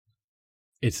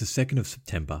It's the 2nd of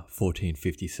September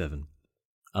 1457.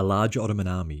 A large Ottoman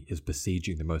army is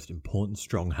besieging the most important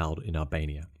stronghold in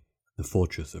Albania, the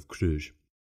fortress of Cluj.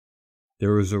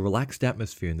 There is a relaxed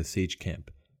atmosphere in the siege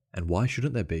camp, and why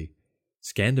shouldn't there be?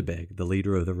 Skanderbeg, the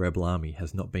leader of the rebel army,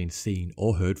 has not been seen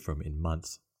or heard from in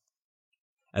months.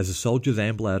 As the soldiers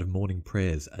amble out of morning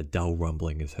prayers, a dull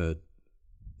rumbling is heard.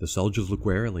 The soldiers look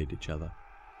warily at each other.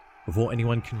 Before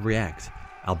anyone can react,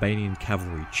 Albanian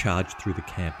cavalry charge through the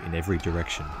camp in every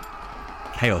direction.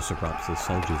 Chaos erupts as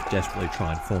soldiers desperately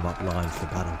try and form up lines for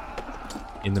battle.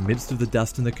 In the midst of the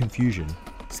dust and the confusion,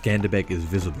 Skanderbeg is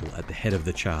visible at the head of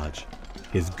the charge,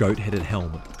 his goat-headed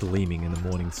helmet gleaming in the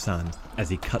morning sun as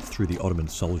he cuts through the Ottoman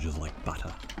soldiers like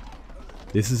butter.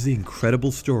 This is the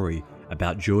incredible story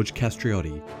about George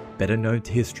Kastrioti, better known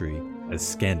to history as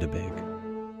Skanderbeg.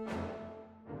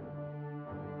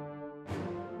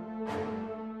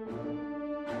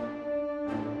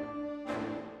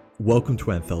 Welcome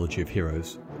to Anthology of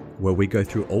Heroes, where we go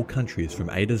through all countries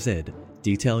from A to Z,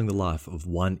 detailing the life of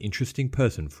one interesting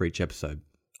person for each episode,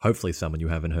 hopefully someone you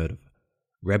haven't heard of.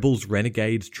 Rebels,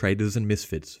 renegades, traitors and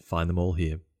misfits, find them all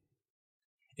here.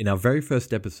 In our very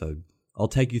first episode, I'll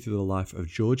take you through the life of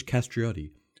George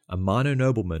Kastrioti, a minor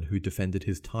nobleman who defended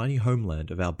his tiny homeland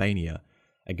of Albania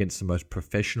against the most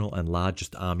professional and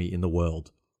largest army in the world,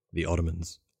 the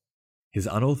Ottomans. His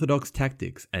unorthodox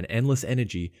tactics and endless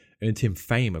energy earned him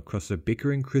fame across the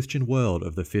bickering Christian world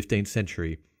of the 15th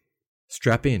century.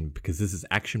 Strap in, because this is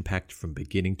action-packed from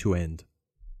beginning to end.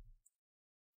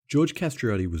 George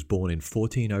Kastrioti was born in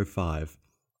 1405,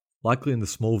 likely in the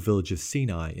small village of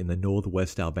Sinai in the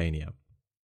northwest Albania.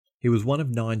 He was one of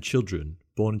 9 children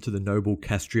born into the noble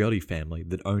Kastrioti family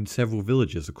that owned several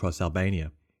villages across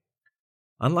Albania.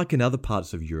 Unlike in other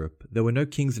parts of Europe, there were no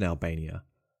kings in Albania.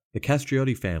 The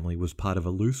Kastrioti family was part of a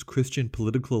loose Christian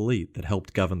political elite that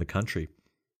helped govern the country.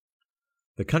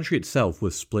 The country itself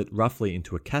was split roughly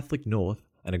into a Catholic north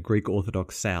and a Greek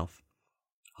Orthodox south.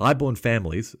 Highborn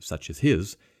families, such as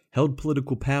his, held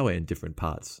political power in different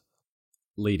parts.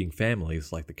 Leading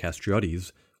families, like the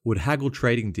Kastriotis, would haggle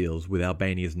trading deals with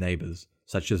Albania's neighbours,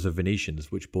 such as the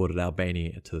Venetians, which bordered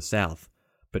Albania to the south,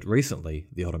 but recently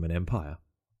the Ottoman Empire.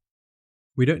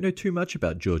 We don't know too much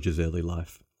about George's early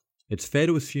life. It's fair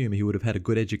to assume he would have had a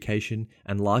good education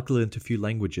and likely learnt a few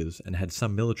languages and had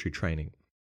some military training.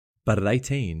 But at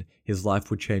 18, his life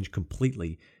would change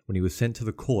completely when he was sent to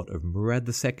the court of Murad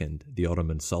II, the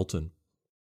Ottoman Sultan.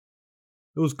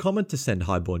 It was common to send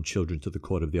highborn children to the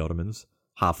court of the Ottomans,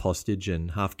 half hostage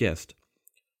and half guest.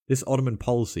 This Ottoman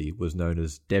policy was known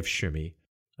as devshirme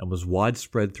and was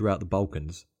widespread throughout the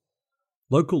Balkans.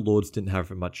 Local lords didn't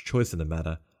have much choice in the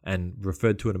matter and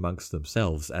referred to it amongst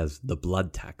themselves as the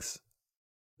blood tax.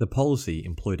 The policy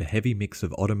employed a heavy mix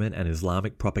of Ottoman and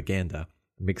Islamic propaganda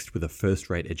mixed with a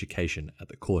first-rate education at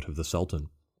the court of the Sultan.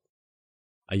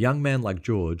 A young man like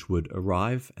George would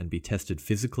arrive and be tested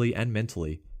physically and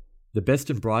mentally. The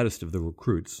best and brightest of the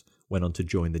recruits went on to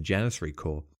join the Janissary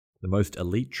Corps, the most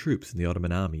elite troops in the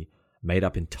Ottoman army, made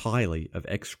up entirely of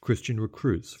ex-Christian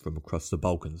recruits from across the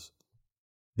Balkans.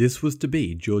 This was to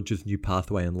be George's new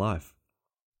pathway in life.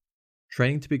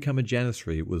 Training to become a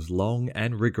Janissary was long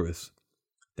and rigorous.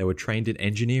 They were trained in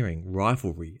engineering,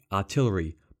 riflery,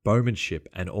 artillery, bowmanship,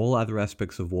 and all other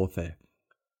aspects of warfare.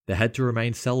 They had to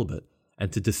remain celibate,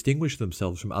 and to distinguish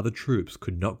themselves from other troops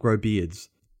could not grow beards.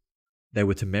 They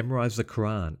were to memorize the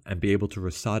Quran and be able to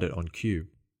recite it on cue.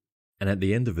 And at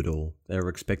the end of it all, they were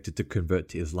expected to convert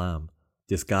to Islam,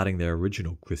 discarding their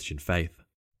original Christian faith.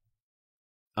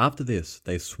 After this,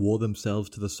 they swore themselves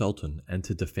to the Sultan and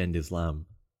to defend Islam.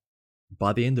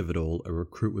 By the end of it all, a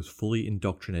recruit was fully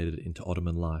indoctrinated into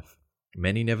Ottoman life.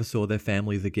 Many never saw their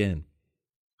families again.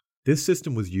 This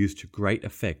system was used to great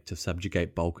effect to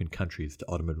subjugate Balkan countries to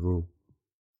Ottoman rule.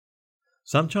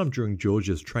 Sometime during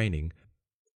George's training,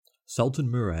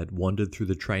 Sultan Murad wandered through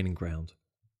the training ground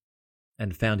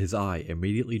and found his eye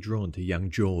immediately drawn to young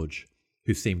George,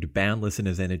 who seemed boundless in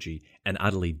his energy and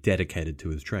utterly dedicated to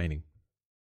his training.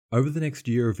 Over the next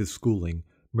year of his schooling,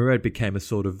 Murad became a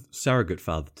sort of surrogate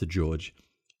father to George,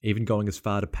 even going as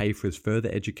far to pay for his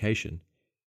further education.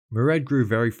 Murad grew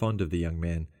very fond of the young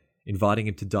man, inviting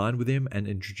him to dine with him and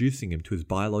introducing him to his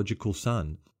biological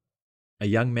son, a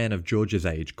young man of George's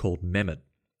age called Mehmet,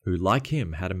 who, like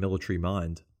him, had a military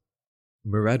mind.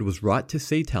 Murad was right to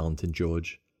see talent in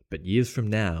George, but years from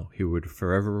now he would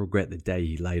forever regret the day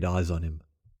he laid eyes on him.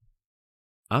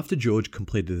 After George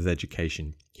completed his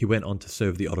education, he went on to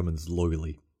serve the Ottomans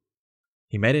loyally.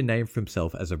 He made a name for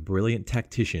himself as a brilliant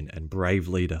tactician and brave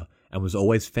leader, and was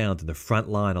always found in the front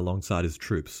line alongside his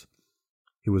troops.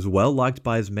 He was well liked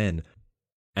by his men,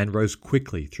 and rose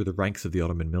quickly through the ranks of the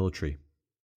Ottoman military.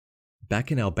 Back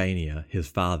in Albania, his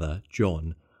father,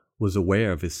 John, was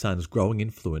aware of his son's growing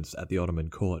influence at the Ottoman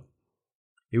court.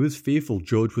 He was fearful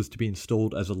George was to be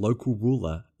installed as a local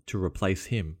ruler to replace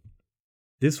him.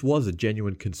 This was a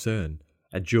genuine concern,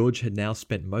 and George had now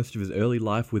spent most of his early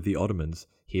life with the Ottomans.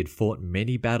 He had fought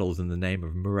many battles in the name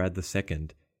of Murad II.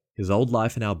 His old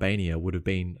life in Albania would have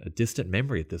been a distant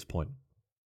memory at this point.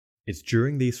 It's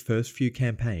during these first few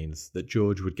campaigns that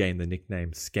George would gain the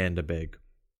nickname Skanderbeg.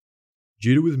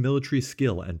 Due to his military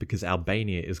skill and because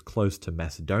Albania is close to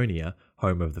Macedonia,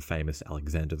 home of the famous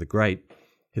Alexander the Great,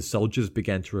 his soldiers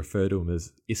began to refer to him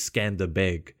as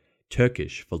Iskanderbeg,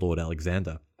 Turkish for Lord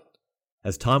Alexander.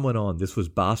 As time went on, this was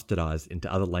bastardized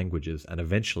into other languages and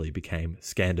eventually became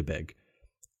Skanderbeg.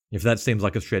 If that seems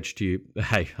like a stretch to you,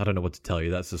 hey, I don't know what to tell you,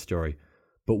 that's the story.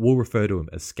 But we'll refer to him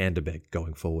as Skanderbeg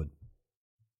going forward.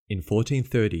 In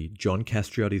 1430, John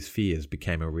Kastriotti's fears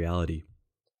became a reality.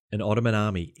 An Ottoman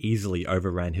army easily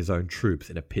overran his own troops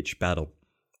in a pitched battle,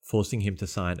 forcing him to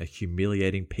sign a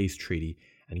humiliating peace treaty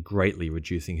and greatly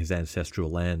reducing his ancestral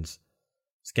lands.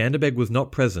 Skanderbeg was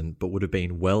not present but would have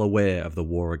been well aware of the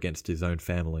war against his own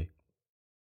family.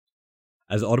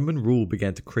 As Ottoman rule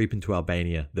began to creep into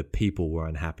Albania, the people were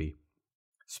unhappy.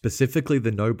 Specifically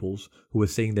the nobles, who were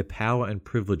seeing their power and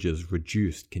privileges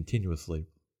reduced continuously.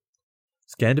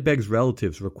 Skanderbeg's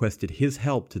relatives requested his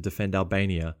help to defend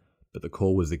Albania, but the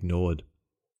call was ignored.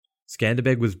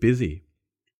 Skanderbeg was busy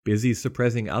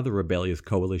suppressing other rebellious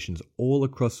coalitions all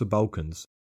across the Balkans,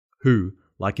 who,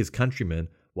 like his countrymen,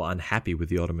 were unhappy with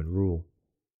the Ottoman rule.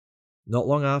 Not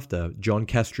long after, John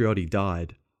Kastriotti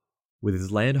died. With his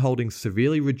land holdings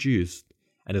severely reduced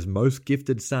and his most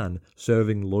gifted son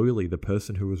serving loyally the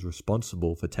person who was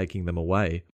responsible for taking them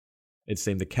away, it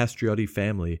seemed the Kastriotti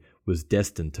family was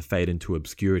destined to fade into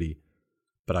obscurity.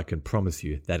 But I can promise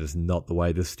you that is not the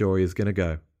way this story is going to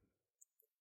go.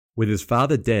 With his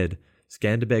father dead,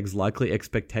 Skanderbeg's likely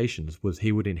expectations was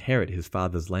he would inherit his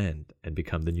father's land and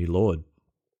become the new lord.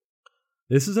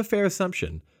 This is a fair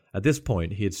assumption. At this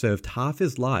point, he had served half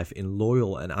his life in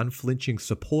loyal and unflinching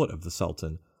support of the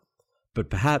Sultan. But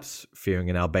perhaps, fearing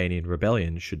an Albanian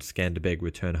rebellion should Skanderbeg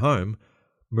return home,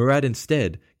 Murad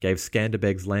instead gave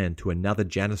Skanderbeg's land to another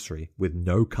janissary with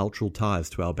no cultural ties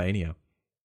to Albania.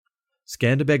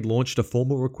 Skanderbeg launched a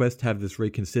formal request to have this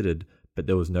reconsidered, but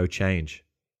there was no change.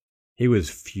 He was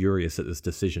furious at this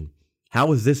decision. How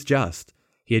was this just?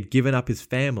 He had given up his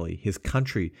family, his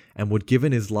country, and would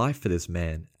given his life for this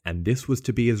man, and this was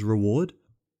to be his reward?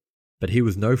 But he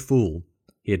was no fool.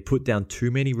 He had put down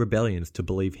too many rebellions to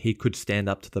believe he could stand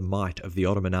up to the might of the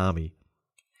Ottoman army.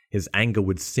 His anger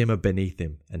would simmer beneath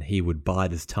him, and he would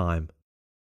bide his time.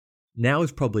 Now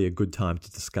is probably a good time to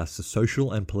discuss the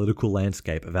social and political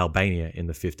landscape of Albania in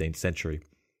the 15th century.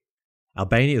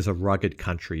 Albania is a rugged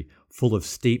country, full of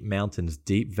steep mountains,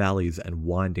 deep valleys, and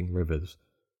winding rivers.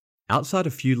 Outside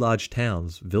a few large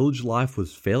towns, village life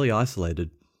was fairly isolated.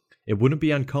 It wouldn't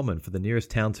be uncommon for the nearest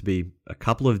town to be a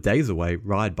couple of days away,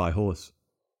 ride by horse.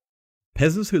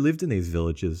 Peasants who lived in these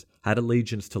villages had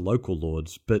allegiance to local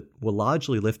lords, but were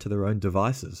largely left to their own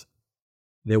devices.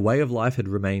 Their way of life had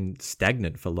remained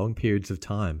stagnant for long periods of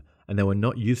time, and they were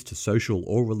not used to social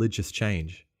or religious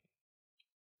change.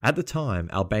 At the time,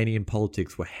 Albanian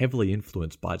politics were heavily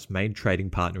influenced by its main trading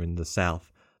partner in the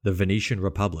south, the Venetian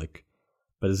Republic.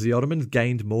 But as the Ottomans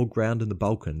gained more ground in the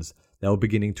Balkans, they were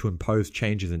beginning to impose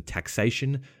changes in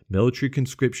taxation, military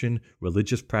conscription,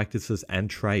 religious practices,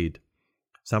 and trade.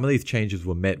 Some of these changes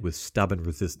were met with stubborn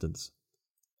resistance.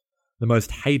 The most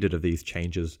hated of these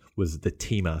changes was the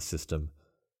Timar system.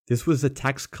 This was a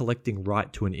tax-collecting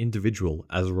right to an individual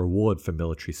as a reward for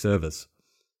military service.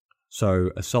 So,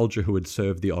 a soldier who had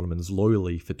served the Ottomans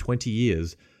loyally for 20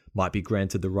 years might be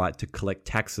granted the right to collect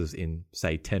taxes in,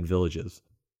 say, 10 villages.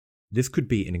 This could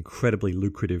be an incredibly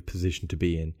lucrative position to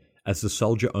be in, as the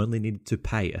soldier only needed to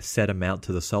pay a set amount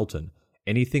to the Sultan.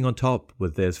 Anything on top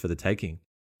was theirs for the taking.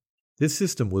 This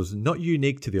system was not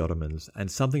unique to the Ottomans, and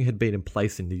something had been in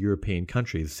place in the European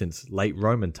countries since late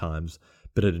Roman times,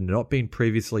 but it had not been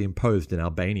previously imposed in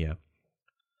Albania.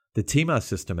 The Timar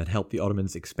system had helped the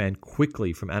Ottomans expand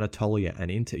quickly from Anatolia and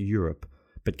into Europe,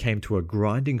 but came to a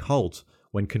grinding halt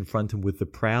when confronted with the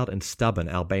proud and stubborn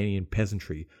Albanian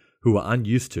peasantry who were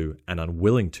unused to and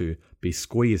unwilling to be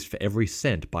squeezed for every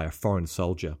cent by a foreign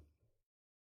soldier.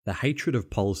 The hatred of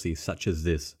policies such as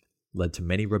this led to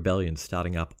many rebellions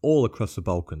starting up all across the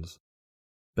Balkans.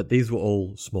 But these were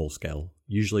all small-scale,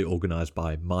 usually organised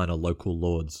by minor local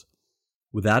lords.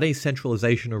 Without a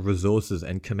centralisation of resources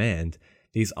and command,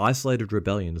 these isolated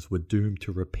rebellions were doomed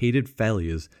to repeated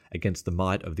failures against the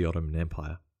might of the Ottoman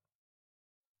Empire.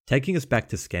 Taking us back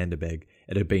to Skanderbeg,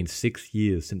 it had been 6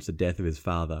 years since the death of his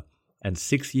father, and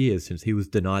 6 years since he was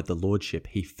denied the lordship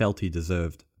he felt he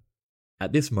deserved.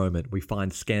 At this moment, we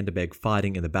find Skanderbeg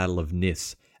fighting in the Battle of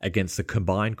Nis against the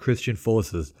combined Christian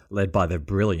forces led by the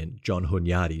brilliant John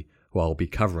Hunyadi, who I will be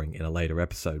covering in a later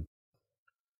episode.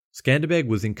 Skanderbeg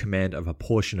was in command of a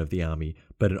portion of the army,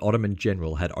 but an Ottoman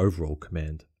general had overall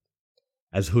command.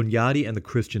 As Hunyadi and the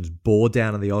Christians bore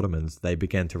down on the Ottomans, they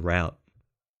began to rout,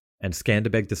 and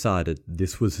Skanderbeg decided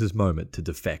this was his moment to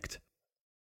defect.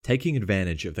 Taking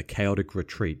advantage of the chaotic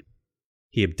retreat,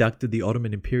 he abducted the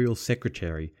Ottoman imperial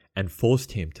secretary and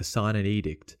forced him to sign an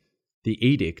edict. The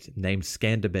edict named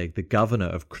Skanderbeg the governor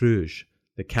of Cluj,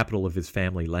 the capital of his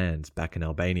family lands back in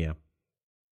Albania.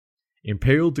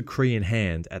 Imperial decree in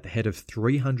hand, at the head of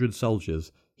 300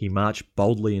 soldiers, he marched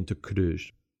boldly into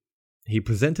Cluj. He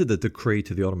presented the decree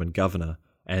to the Ottoman governor,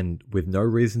 and, with no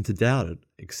reason to doubt it,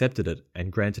 accepted it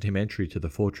and granted him entry to the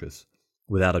fortress,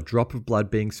 without a drop of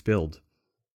blood being spilled,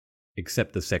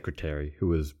 except the secretary, who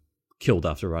was killed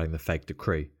after writing the fake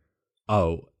decree.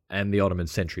 Oh, and the Ottoman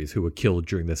sentries who were killed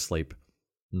during their sleep.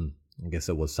 I guess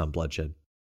there was some bloodshed.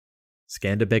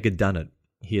 Skanderbeg had done it.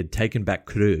 He had taken back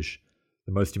Cluj,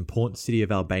 the most important city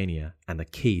of Albania and the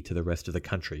key to the rest of the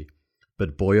country.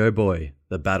 But boy oh boy,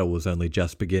 the battle was only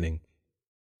just beginning.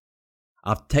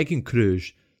 After taking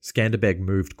Cluj, Skanderbeg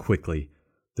moved quickly.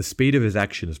 The speed of his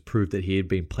actions proved that he had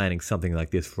been planning something like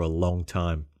this for a long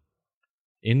time.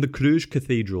 In the Cluj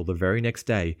cathedral the very next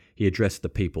day, he addressed the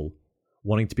people.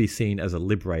 Wanting to be seen as a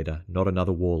liberator, not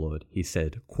another warlord, he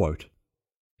said, quote,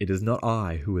 "It is not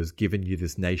I who has given you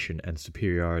this nation and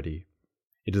superiority.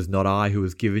 It is not I who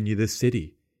has given you this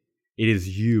city. It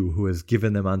is you who has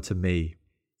given them unto me.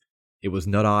 It was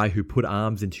not I who put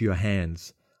arms into your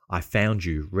hands. I found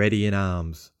you ready in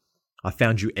arms. I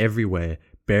found you everywhere,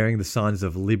 bearing the signs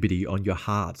of liberty on your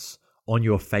hearts, on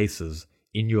your faces,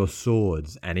 in your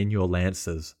swords, and in your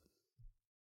lances."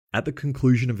 At the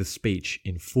conclusion of his speech,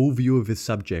 in full view of his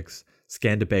subjects,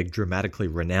 Skanderbeg dramatically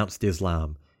renounced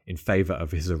Islam in favour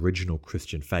of his original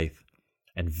Christian faith,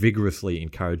 and vigorously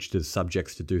encouraged his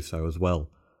subjects to do so as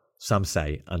well, some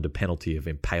say under penalty of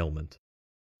impalement.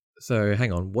 So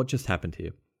hang on, what just happened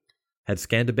here? Had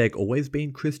Skanderbeg always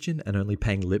been Christian and only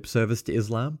paying lip service to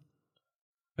Islam?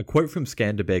 A quote from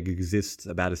Skanderbeg exists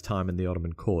about his time in the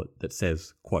Ottoman court that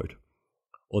says, quote,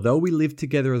 "Although we lived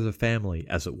together as a family,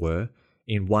 as it were,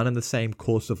 in one and the same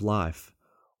course of life,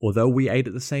 although we ate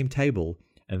at the same table,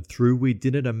 and through we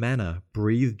did in a manner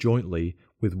breathe jointly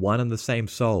with one and the same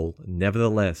soul,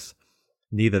 nevertheless,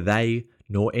 neither they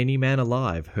nor any man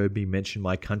alive heard me mention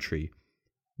my country,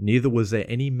 neither was there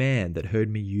any man that heard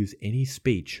me use any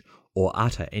speech or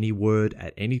utter any word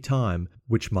at any time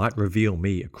which might reveal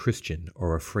me a Christian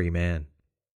or a free man."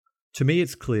 To me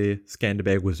it's clear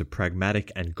Skanderbeg was a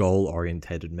pragmatic and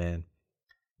goal-orientated man.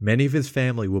 Many of his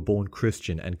family were born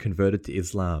Christian and converted to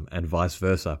Islam, and vice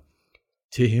versa.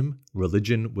 To him,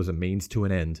 religion was a means to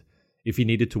an end. If he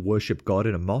needed to worship God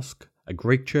in a mosque, a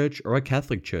Greek church, or a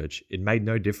Catholic church, it made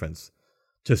no difference.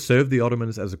 To serve the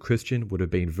Ottomans as a Christian would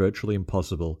have been virtually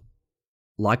impossible.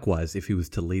 Likewise, if he was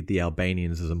to lead the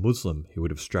Albanians as a Muslim, he would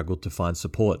have struggled to find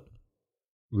support.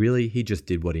 Really, he just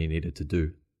did what he needed to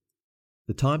do.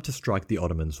 The time to strike the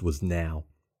Ottomans was now.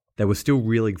 They were still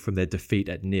reeling from their defeat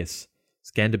at Nis.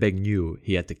 Skanderbeg knew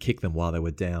he had to kick them while they were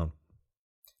down.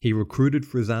 He recruited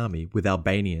for his army with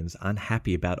Albanians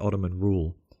unhappy about Ottoman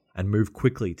rule and moved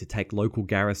quickly to take local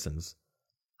garrisons.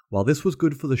 While this was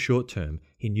good for the short term,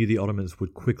 he knew the Ottomans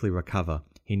would quickly recover.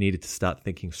 He needed to start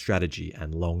thinking strategy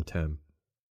and long term.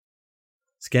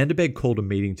 Skanderbeg called a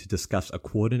meeting to discuss a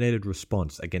coordinated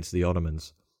response against the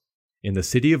Ottomans. In the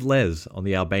city of Les, on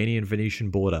the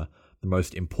Albanian-Venetian border, the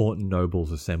most important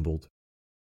nobles assembled.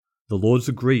 The lords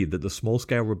agreed that the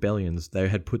small-scale rebellions they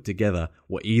had put together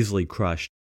were easily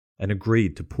crushed, and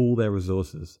agreed to pool their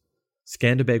resources.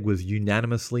 Skanderbeg was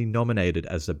unanimously nominated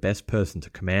as the best person to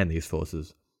command these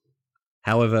forces.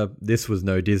 However, this was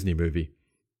no Disney movie.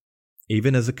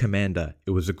 Even as a commander,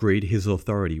 it was agreed his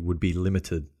authority would be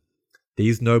limited.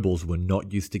 These nobles were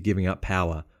not used to giving up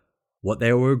power. What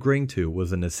they were agreeing to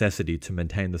was a necessity to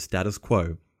maintain the status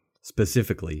quo,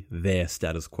 specifically their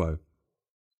status quo.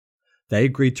 They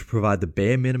agreed to provide the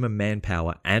bare minimum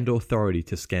manpower and authority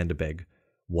to Skanderbeg,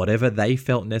 whatever they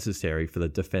felt necessary for the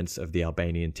defense of the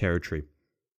Albanian territory.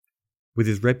 With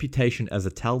his reputation as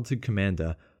a talented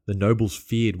commander, the nobles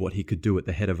feared what he could do at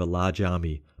the head of a large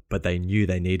army, but they knew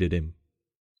they needed him.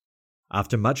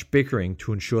 After much bickering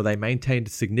to ensure they maintained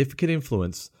significant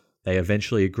influence, they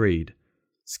eventually agreed.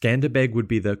 Skanderbeg would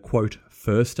be the, quote,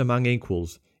 first among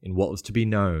equals in what was to be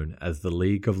known as the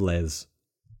League of Les.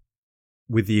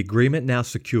 With the agreement now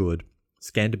secured,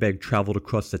 Skanderbeg travelled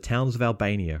across the towns of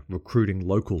Albania, recruiting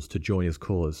locals to join his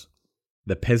cause.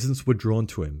 The peasants were drawn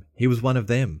to him. He was one of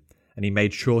them, and he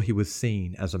made sure he was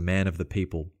seen as a man of the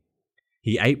people.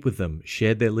 He ate with them,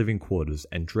 shared their living quarters,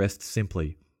 and dressed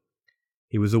simply.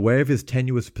 He was aware of his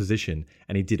tenuous position,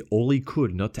 and he did all he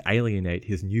could not to alienate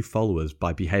his new followers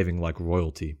by behaving like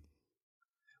royalty.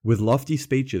 With lofty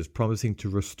speeches promising to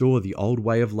restore the old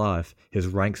way of life, his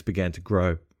ranks began to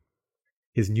grow.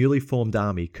 His newly formed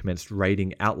army commenced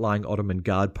raiding outlying Ottoman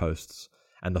guard posts,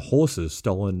 and the horses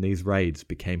stolen in these raids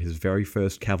became his very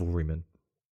first cavalrymen.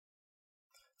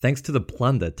 Thanks to the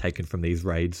plunder taken from these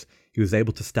raids, he was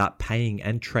able to start paying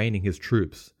and training his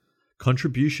troops.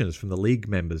 Contributions from the League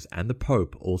members and the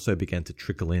Pope also began to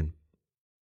trickle in.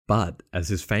 But as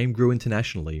his fame grew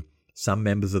internationally, some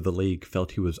members of the League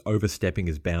felt he was overstepping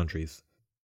his boundaries.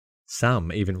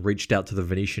 Some even reached out to the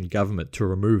Venetian government to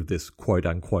remove this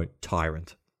quote-unquote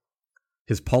tyrant.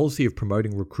 His policy of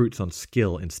promoting recruits on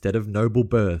skill instead of noble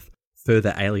birth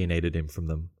further alienated him from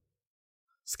them.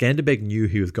 Skanderbeg knew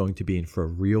he was going to be in for a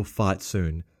real fight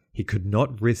soon. He could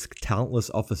not risk talentless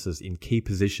officers in key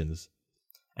positions,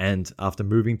 and after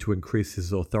moving to increase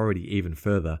his authority even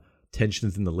further,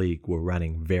 tensions in the League were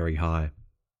running very high.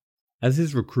 As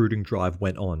his recruiting drive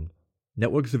went on,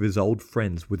 networks of his old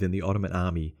friends within the Ottoman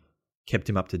army kept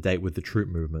him up to date with the troop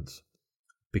movements.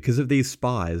 Because of these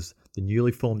spies, the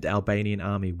newly formed Albanian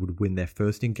army would win their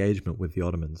first engagement with the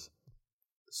Ottomans.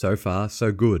 So far,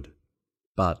 so good.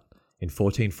 But in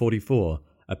 1444,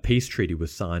 a peace treaty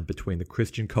was signed between the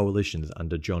Christian coalitions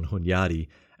under John Hunyadi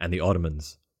and the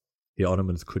Ottomans. The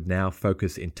Ottomans could now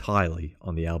focus entirely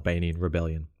on the Albanian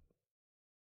rebellion.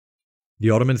 The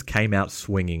Ottomans came out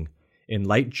swinging. In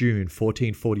late June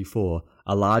 1444,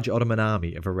 a large Ottoman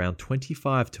army of around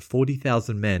 25 to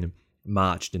 40,000 men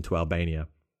marched into Albania.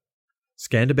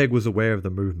 Skanderbeg was aware of the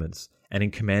movements, and in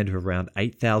command of around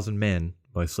 8,000 men,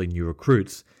 mostly new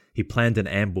recruits, he planned an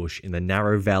ambush in the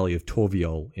narrow valley of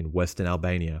Torviol in western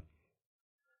Albania.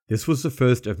 This was the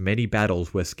first of many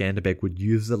battles where Skanderbeg would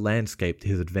use the landscape to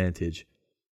his advantage.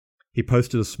 He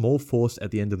posted a small force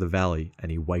at the end of the valley,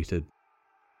 and he waited.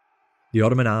 The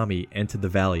Ottoman army entered the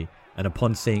valley, and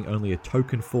upon seeing only a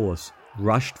token force,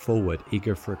 rushed forward,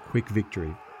 eager for a quick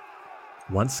victory.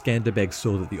 Once Skanderbeg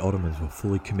saw that the Ottomans were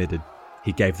fully committed,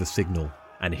 he gave the signal,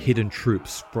 and hidden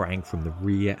troops sprang from the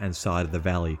rear and side of the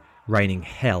valley, raining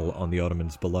hell on the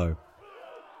Ottomans below.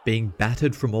 Being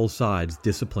battered from all sides,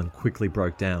 discipline quickly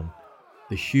broke down.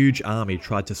 The huge army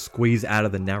tried to squeeze out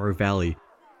of the narrow valley,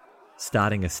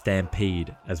 starting a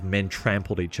stampede as men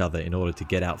trampled each other in order to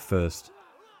get out first.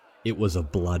 It was a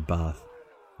bloodbath.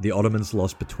 The Ottomans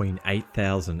lost between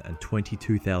 8,000 and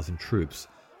 22,000 troops,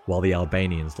 while the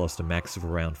Albanians lost a max of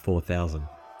around 4,000,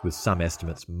 with some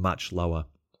estimates much lower.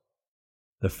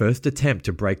 The first attempt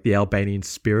to break the Albanian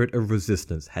spirit of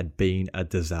resistance had been a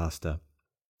disaster.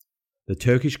 The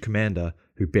Turkish commander,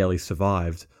 who barely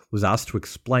survived, was asked to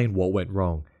explain what went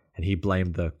wrong, and he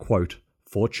blamed the, quote,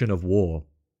 fortune of war.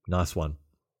 Nice one.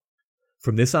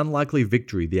 From this unlikely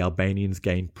victory, the Albanians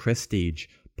gained prestige,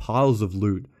 piles of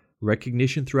loot,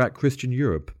 recognition throughout Christian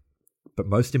Europe, but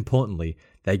most importantly,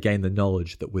 they gained the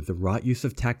knowledge that with the right use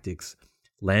of tactics,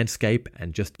 landscape,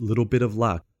 and just a little bit of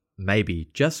luck, maybe,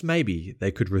 just maybe,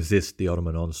 they could resist the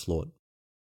Ottoman onslaught.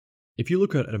 If you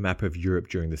look at a map of Europe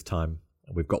during this time,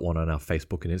 and we've got one on our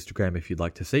Facebook and Instagram if you'd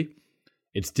like to see,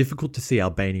 it's difficult to see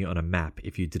Albania on a map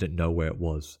if you didn't know where it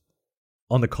was.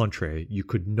 On the contrary, you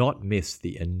could not miss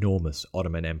the enormous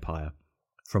Ottoman Empire.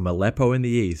 From Aleppo in the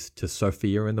east to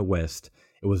Sofia in the west,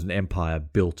 it was an empire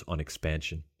built on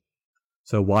expansion.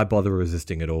 So why bother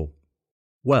resisting at all?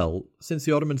 Well, since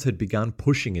the Ottomans had begun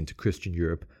pushing into Christian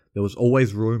Europe, there was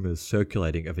always rumours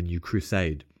circulating of a new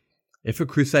crusade. If a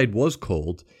crusade was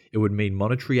called, it would mean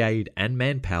monetary aid and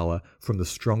manpower from the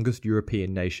strongest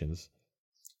European nations.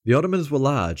 The Ottomans were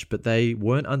large, but they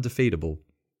weren't undefeatable.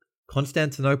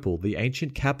 Constantinople, the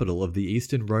ancient capital of the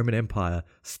Eastern Roman Empire,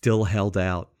 still held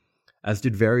out, as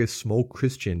did various small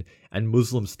Christian and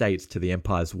Muslim states to the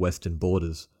empire's western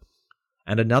borders.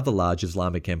 And another large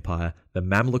Islamic empire, the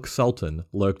Mamluk Sultan,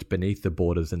 lurked beneath the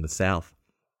borders in the south.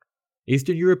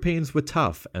 Eastern Europeans were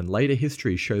tough, and later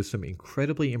history shows some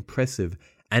incredibly impressive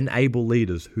and able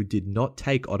leaders who did not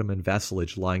take Ottoman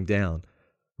vassalage lying down,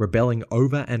 rebelling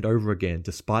over and over again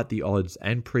despite the odds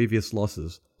and previous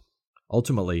losses.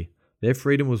 Ultimately, their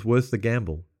freedom was worth the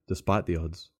gamble, despite the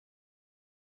odds.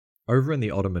 Over in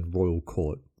the Ottoman royal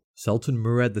court, Sultan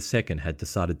Murad II had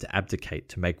decided to abdicate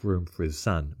to make room for his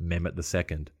son, Mehmet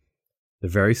II. The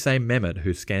very same Mehmet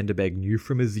who Skanderbeg knew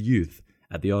from his youth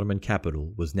at the Ottoman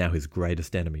capital was now his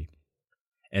greatest enemy.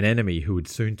 An enemy who would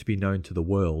soon to be known to the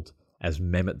world as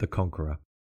Mehmet the Conqueror.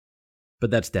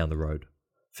 But that's down the road.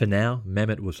 For now,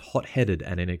 Mehmet was hot-headed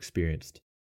and inexperienced.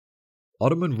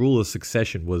 Ottoman ruler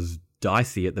succession was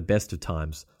dicey at the best of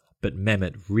times, but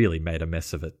Mehmet really made a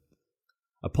mess of it.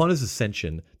 Upon his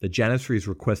ascension, the Janissaries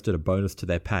requested a bonus to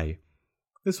their pay.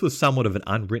 This was somewhat of an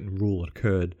unwritten rule that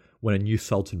occurred when a new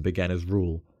sultan began his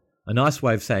rule, a nice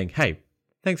way of saying, hey,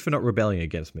 thanks for not rebelling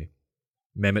against me.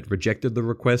 Mehmet rejected the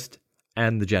request,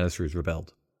 and the Janissaries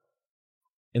rebelled.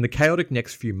 In the chaotic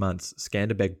next few months,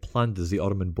 Skanderbeg plunders the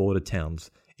Ottoman border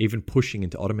towns, even pushing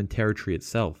into Ottoman territory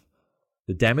itself.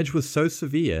 The damage was so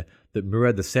severe that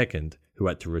Murad II, who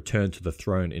had to return to the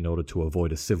throne in order to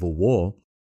avoid a civil war,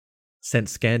 sent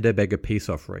Skanderbeg a peace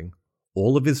offering,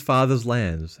 all of his father's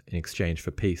lands in exchange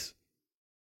for peace.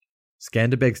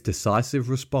 Skanderbeg's decisive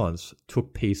response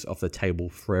took peace off the table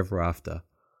forever after.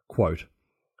 Quote,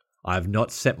 I have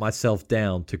not set myself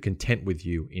down to content with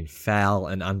you in foul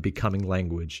and unbecoming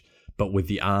language, but with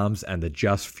the arms and the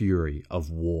just fury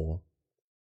of war.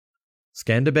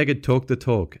 Skanderbeg had talked the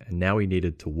talk, and now he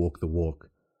needed to walk the walk.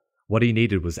 What he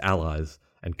needed was allies,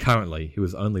 and currently he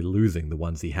was only losing the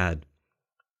ones he had.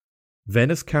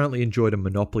 Venice currently enjoyed a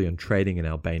monopoly on trading in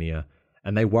Albania,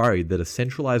 and they worried that a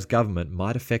centralized government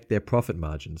might affect their profit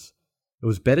margins. It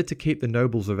was better to keep the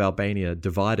nobles of Albania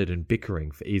divided and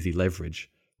bickering for easy leverage,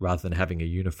 rather than having a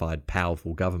unified,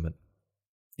 powerful government.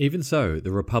 Even so,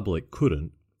 the Republic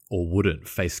couldn't, or wouldn't,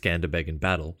 face Skanderbeg in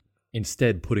battle,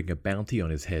 instead putting a bounty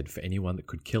on his head for anyone that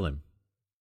could kill him.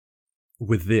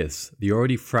 With this, the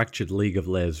already fractured League of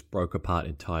Les broke apart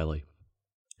entirely,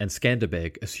 and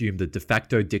Skanderbeg assumed the de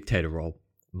facto dictator role,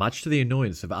 much to the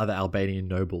annoyance of other Albanian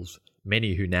nobles,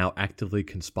 many who now actively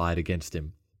conspired against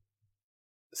him.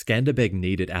 Skanderbeg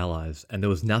needed allies, and there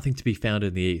was nothing to be found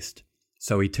in the east,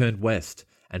 so he turned west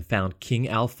and found King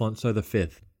Alfonso V,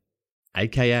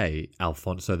 aka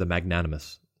Alfonso the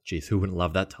Magnanimous. Geez, who wouldn't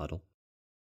love that title?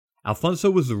 Alfonso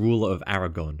was the ruler of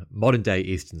Aragon, modern-day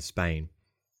eastern Spain.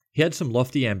 He had some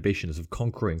lofty ambitions of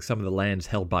conquering some of the lands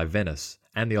held by Venice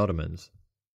and the Ottomans,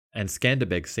 and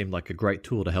Skanderbeg seemed like a great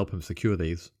tool to help him secure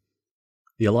these.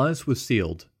 The alliance was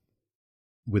sealed.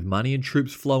 With money and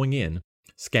troops flowing in,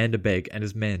 Skanderbeg and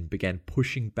his men began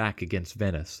pushing back against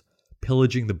Venice,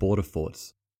 pillaging the border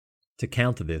forts. To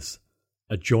counter this,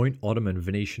 a joint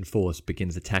Ottoman-Venetian force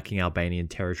begins attacking Albanian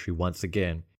territory once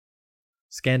again.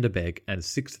 Skanderbeg and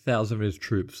 6,000 of his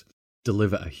troops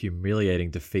deliver a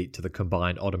humiliating defeat to the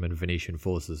combined Ottoman-Venetian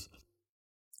forces.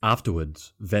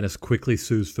 Afterwards, Venice quickly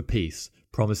sues for peace,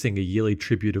 promising a yearly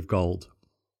tribute of gold.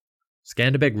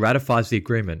 Skanderbeg ratifies the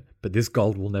agreement, but this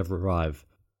gold will never arrive,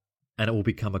 and it will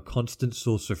become a constant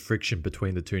source of friction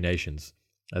between the two nations,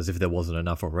 as if there wasn't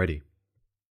enough already.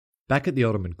 Back at the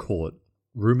Ottoman court,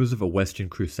 rumours of a Western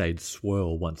crusade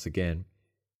swirl once again.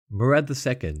 Murad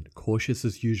II, cautious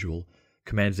as usual,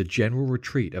 commands a general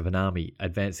retreat of an army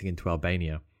advancing into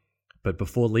Albania, but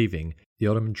before leaving, the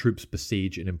Ottoman troops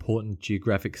besiege an important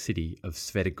geographic city of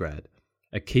Svetigrad,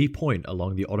 a key point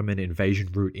along the Ottoman invasion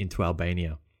route into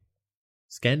Albania.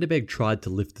 Skanderbeg tried to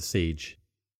lift the siege,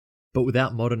 but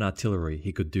without modern artillery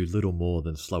he could do little more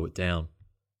than slow it down,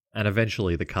 and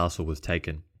eventually the castle was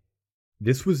taken.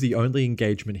 This was the only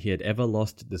engagement he had ever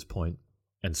lost at this point,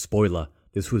 and spoiler,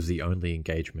 this was the only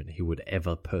engagement he would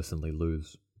ever personally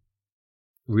lose.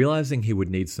 Realizing he would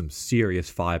need some serious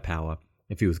firepower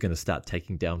if he was going to start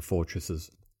taking down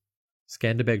fortresses,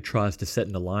 Skanderbeg tries to set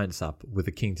an alliance up with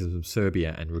the kingdoms of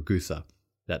Serbia and Ragusa,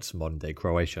 that's modern-day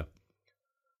Croatia.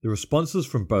 The responses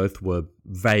from both were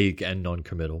vague and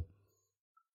non-committal.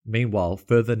 Meanwhile,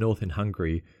 further north in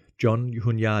Hungary, John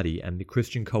Hunyadi and the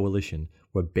Christian coalition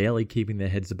were barely keeping their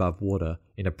heads above water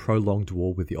in a prolonged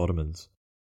war with the Ottomans.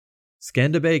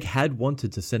 Skanderbeg had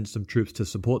wanted to send some troops to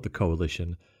support the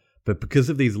coalition, but because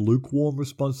of these lukewarm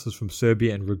responses from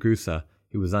Serbia and Ragusa,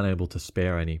 he was unable to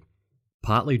spare any.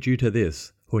 Partly due to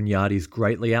this, Hunyadi's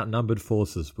greatly outnumbered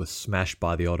forces were smashed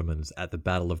by the Ottomans at the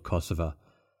Battle of Kosovo,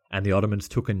 and the Ottomans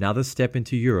took another step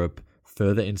into Europe,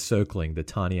 further encircling the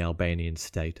tiny Albanian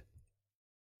state.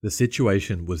 The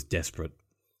situation was desperate.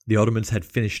 The Ottomans had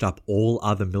finished up all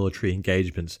other military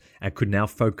engagements and could now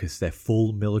focus their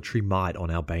full military might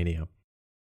on Albania.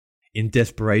 In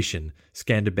desperation,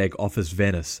 Skanderbeg offers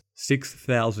Venice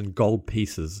 6,000 gold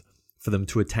pieces for them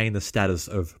to attain the status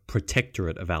of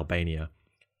Protectorate of Albania,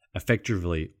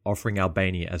 effectively offering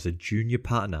Albania as a junior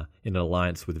partner in an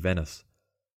alliance with Venice.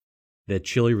 Their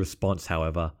chilly response,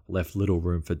 however, left little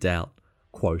room for doubt.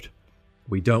 Quote,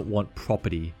 "We don't want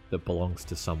property that belongs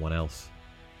to someone else."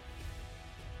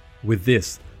 With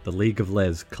this, the League of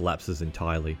Les collapses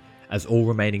entirely, as all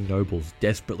remaining nobles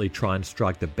desperately try and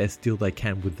strike the best deal they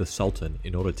can with the Sultan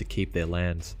in order to keep their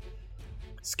lands.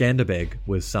 Skanderbeg,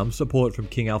 with some support from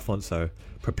King Alfonso,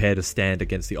 prepared to stand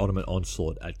against the Ottoman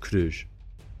onslaught at Cluj.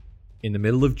 In the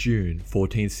middle of June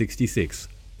 1466,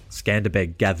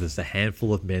 Skanderbeg gathers a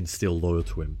handful of men still loyal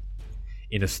to him.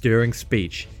 In a stirring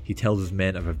speech, he tells his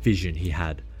men of a vision he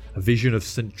had, a vision of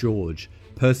St. George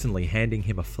personally handing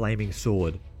him a flaming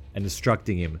sword and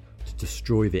instructing him to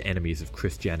destroy the enemies of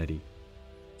Christianity.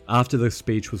 After the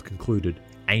speech was concluded,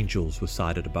 angels were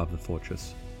sighted above the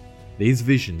fortress. These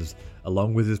visions,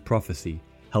 along with his prophecy,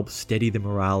 helped steady the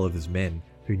morale of his men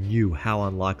who knew how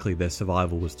unlikely their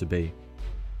survival was to be.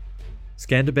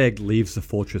 Skanderbeg leaves the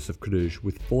fortress of Cluj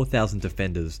with 4,000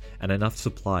 defenders and enough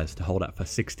supplies to hold out for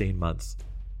 16 months,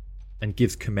 and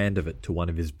gives command of it to one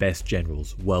of his best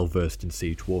generals well versed in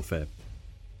siege warfare.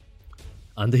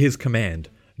 Under his command,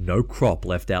 no crop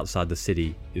left outside the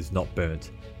city is not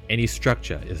burnt, any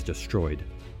structure is destroyed.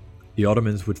 The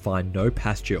Ottomans would find no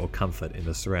pasture or comfort in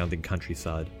the surrounding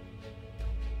countryside.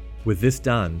 With this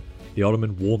done, the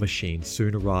Ottoman war machine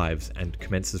soon arrives and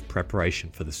commences preparation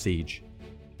for the siege.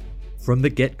 From the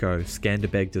get-go,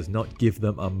 Skanderbeg does not give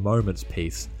them a moment's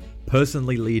peace,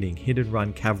 personally leading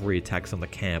hit-and-run cavalry attacks on the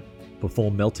camp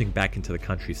before melting back into the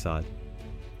countryside.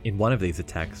 In one of these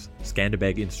attacks,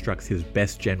 Skanderbeg instructs his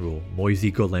best general,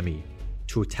 Moisey Golemi,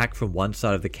 to attack from one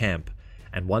side of the camp,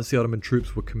 and once the Ottoman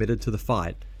troops were committed to the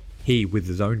fight, he, with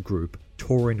his own group,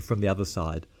 tore in from the other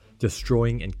side,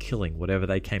 destroying and killing whatever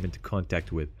they came into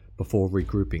contact with before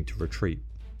regrouping to retreat.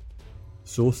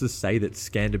 Sources say that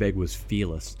Skanderbeg was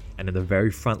fearless and in the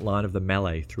very front line of the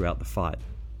melee throughout the fight.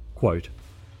 Quote,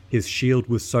 "His shield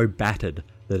was so battered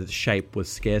that its shape was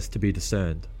scarce to be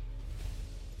discerned."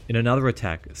 In another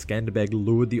attack, Skanderbeg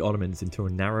lured the Ottomans into a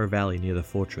narrow valley near the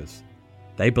fortress.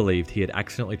 They believed he had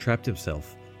accidentally trapped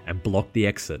himself and blocked the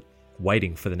exit,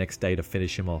 waiting for the next day to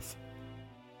finish him off.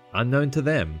 Unknown to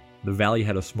them, the valley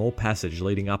had a small passage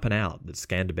leading up and out that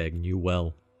Skanderbeg knew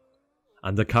well.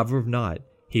 Under cover of night,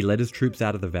 he led his troops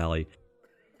out of the valley,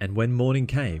 and when morning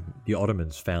came, the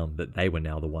Ottomans found that they were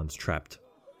now the ones trapped.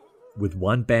 With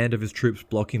one band of his troops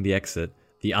blocking the exit,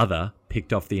 the other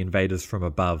picked off the invaders from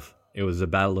above. It was a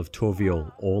battle of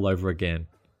Tourviol all over again.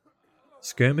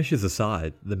 Skirmishes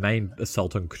aside, the main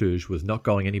assault on Cluj was not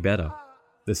going any better.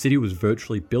 The city was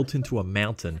virtually built into a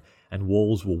mountain, and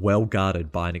walls were well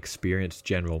guarded by an experienced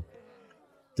general.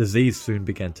 Disease soon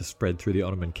began to spread through the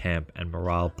Ottoman camp, and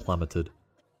morale plummeted.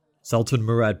 Sultan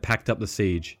Murad packed up the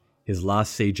siege, his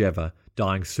last siege ever,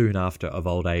 dying soon after of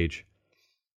old age.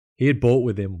 He had brought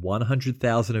with him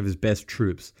 100,000 of his best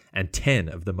troops and 10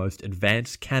 of the most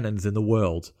advanced cannons in the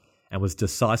world, and was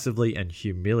decisively and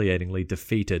humiliatingly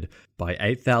defeated by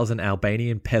 8,000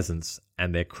 Albanian peasants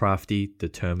and their crafty,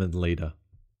 determined leader.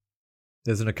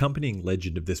 There's an accompanying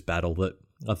legend of this battle that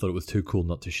I thought it was too cool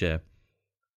not to share.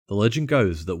 The legend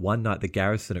goes that one night the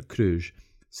garrison at Cluj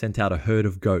sent out a herd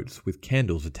of goats with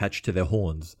candles attached to their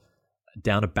horns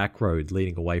down a back road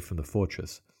leading away from the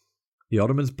fortress. The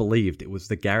Ottomans believed it was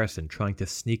the garrison trying to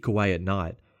sneak away at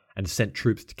night and sent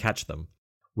troops to catch them,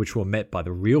 which were met by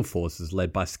the real forces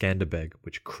led by Skanderbeg,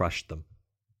 which crushed them.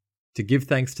 To give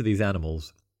thanks to these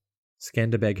animals,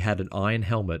 Skanderbeg had an iron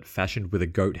helmet fashioned with a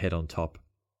goat head on top.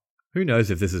 Who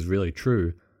knows if this is really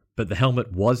true, but the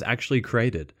helmet was actually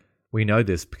created. We know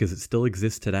this because it still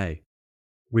exists today.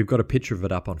 We've got a picture of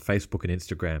it up on Facebook and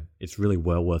Instagram. It's really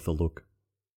well worth a look.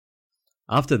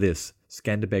 After this,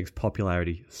 Skanderbeg's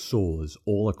popularity soars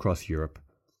all across Europe.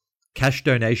 Cash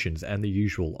donations and the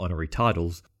usual honorary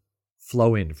titles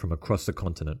flow in from across the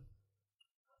continent.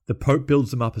 The Pope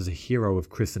builds him up as a hero of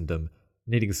Christendom,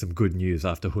 needing some good news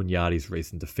after Hunyadi's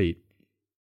recent defeat.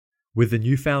 With the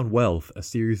newfound wealth, a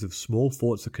series of small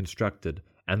forts are constructed,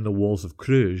 and the walls of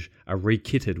Cluj are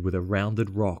re-kitted with a rounded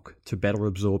rock to better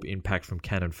absorb impact from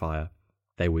cannon fire.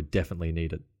 They would definitely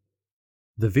need it.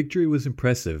 The victory was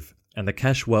impressive, and the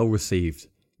cash well received,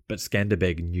 but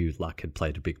Skanderbeg knew luck had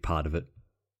played a big part of it.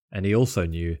 And he also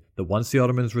knew that once the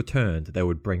Ottomans returned, they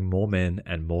would bring more men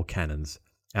and more cannons.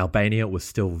 Albania was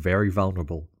still very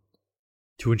vulnerable.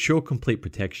 To ensure complete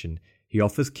protection, he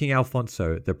offers King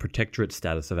Alfonso the protectorate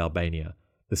status of Albania,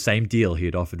 the same deal he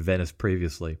had offered Venice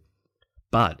previously.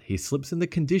 But he slips in the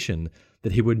condition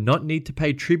that he would not need to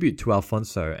pay tribute to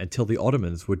Alfonso until the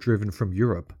Ottomans were driven from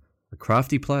Europe. A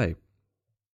crafty play.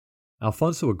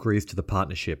 Alfonso agrees to the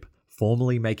partnership,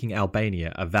 formally making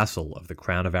Albania a vassal of the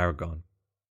Crown of Aragon.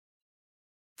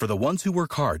 For the ones who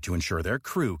work hard to ensure their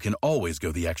crew can always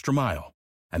go the extra mile,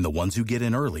 and the ones who get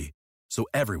in early so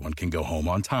everyone can go home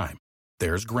on time,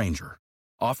 there's Grainger,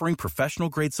 offering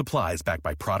professional-grade supplies backed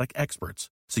by product experts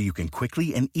so you can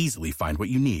quickly and easily find what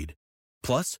you need.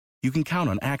 Plus, you can count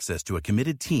on access to a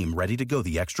committed team ready to go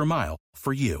the extra mile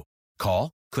for you.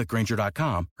 Call, Click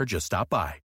Grainger.com or just stop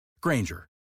by. Grainger,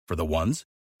 for the ones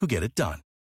who get it done.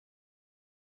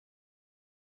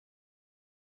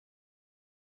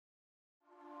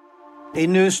 A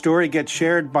news story gets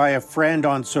shared by a friend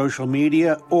on social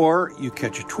media, or you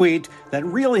catch a tweet that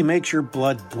really makes your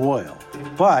blood boil.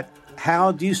 But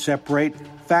how do you separate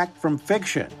fact from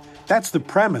fiction? That's the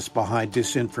premise behind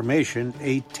Disinformation,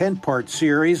 a 10-part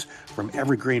series from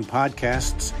Evergreen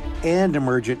Podcasts and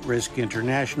Emergent Risk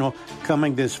International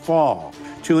coming this fall.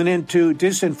 Tune into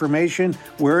Disinformation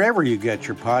wherever you get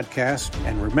your podcast.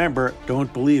 And remember,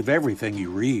 don't believe everything you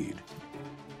read.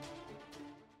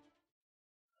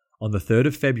 On the 3rd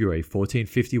of February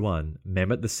 1451,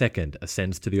 Mehmet II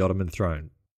ascends to the Ottoman throne,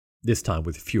 this time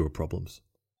with fewer problems.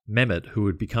 Mehmet, who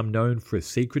had become known for his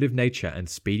secretive nature and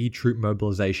speedy troop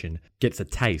mobilization, gets a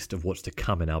taste of what's to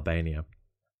come in Albania.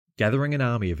 Gathering an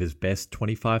army of his best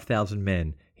 25,000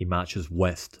 men, he marches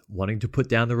west, wanting to put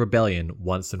down the rebellion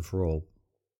once and for all.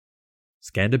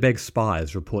 Skanderbeg's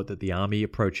spies report that the army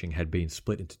approaching had been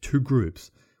split into two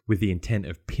groups with the intent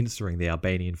of pincering the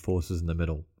Albanian forces in the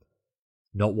middle.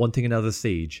 Not wanting another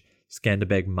siege,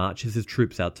 Skanderbeg marches his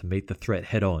troops out to meet the threat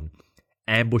head-on,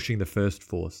 ambushing the first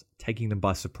force, taking them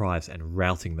by surprise and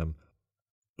routing them,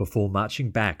 before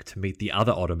marching back to meet the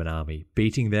other Ottoman army,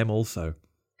 beating them also.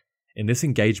 In this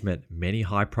engagement, many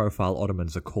high-profile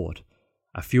Ottomans are caught.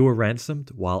 A few are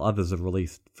ransomed, while others are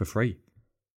released for free.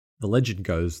 The legend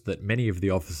goes that many of the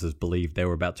officers believed they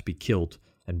were about to be killed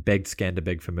and begged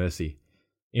Skanderbeg for mercy.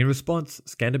 In response,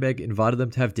 Skanderbeg invited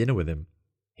them to have dinner with him.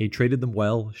 He treated them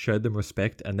well, showed them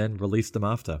respect, and then released them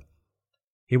after.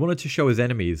 He wanted to show his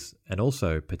enemies, and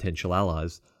also potential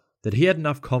allies, that he had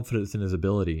enough confidence in his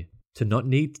ability to not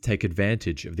need to take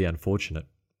advantage of the unfortunate.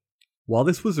 While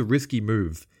this was a risky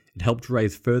move, it helped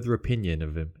raise further opinion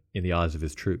of him in the eyes of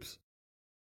his troops.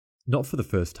 Not for the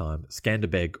first time,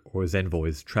 Skanderbeg or his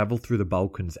envoys travelled through the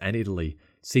Balkans and Italy,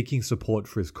 seeking support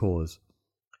for his cause.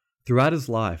 Throughout his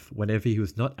life, whenever he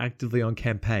was not actively on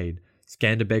campaign,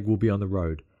 Skanderbeg will be on the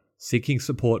road, seeking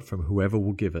support from whoever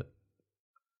will give it.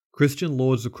 Christian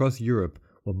lords across Europe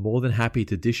were more than happy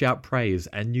to dish out praise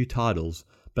and new titles,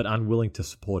 but unwilling to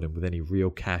support him with any real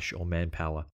cash or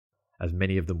manpower, as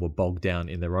many of them were bogged down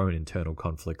in their own internal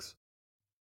conflicts.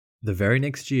 The very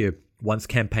next year, once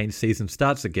campaign season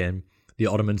starts again, the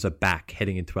Ottomans are back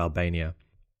heading into Albania.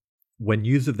 When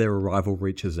news of their arrival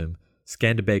reaches him,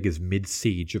 Skanderbeg is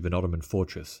mid-siege of an Ottoman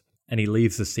fortress, and he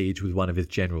leaves the siege with one of his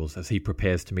generals as he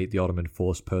prepares to meet the Ottoman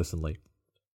force personally.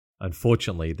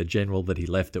 Unfortunately, the general that he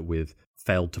left it with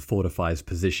failed to fortify his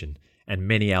position, and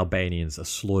many Albanians are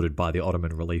slaughtered by the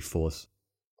Ottoman relief force.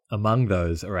 Among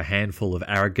those are a handful of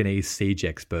Aragonese siege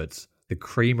experts, the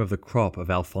cream of the crop of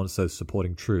Alfonso's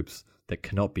supporting troops that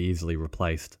cannot be easily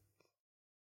replaced.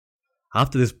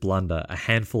 After this blunder, a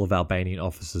handful of Albanian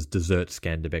officers desert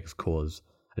Skanderbeg's cause,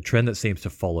 a trend that seems to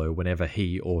follow whenever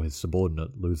he or his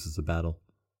subordinate loses a battle.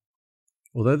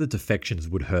 Although the defections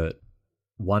would hurt,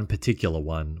 one particular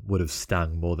one would have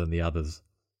stung more than the others.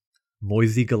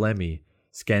 Moisey Galemi,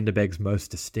 Skanderbeg's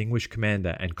most distinguished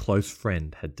commander and close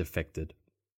friend, had defected.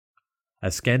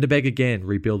 As Skanderbeg again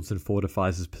rebuilds and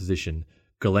fortifies his position,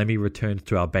 Galemi returns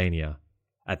to Albania,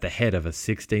 at the head of a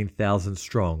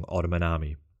 16,000-strong Ottoman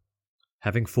army.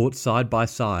 Having fought side by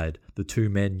side, the two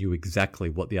men knew exactly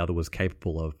what the other was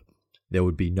capable of. There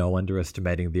would be no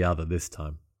underestimating the other this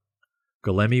time.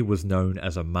 Galemi was known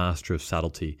as a master of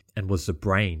subtlety and was the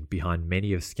brain behind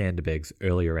many of Skanderbeg's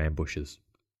earlier ambushes.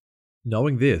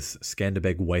 Knowing this,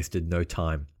 Skanderbeg wasted no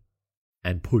time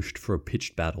and pushed for a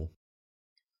pitched battle.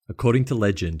 According to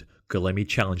legend, Galemi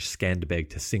challenged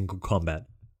Skanderbeg to single combat,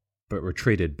 but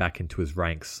retreated back into his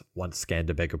ranks once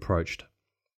Skanderbeg approached.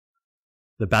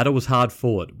 The battle was hard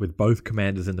fought, with both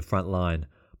commanders in the front line,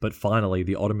 but finally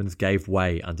the Ottomans gave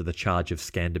way under the charge of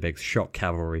Skanderbeg's shock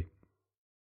cavalry.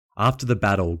 After the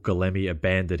battle, Galemi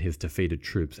abandoned his defeated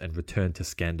troops and returned to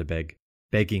Skanderbeg,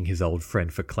 begging his old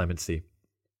friend for clemency.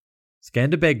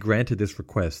 Skanderbeg granted this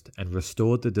request and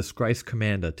restored the disgraced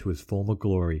commander to his former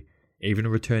glory, even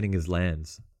returning his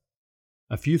lands.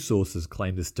 A few sources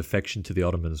claim this defection to the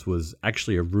Ottomans was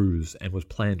actually a ruse and was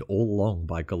planned all along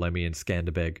by Galemi and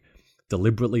Skanderbeg,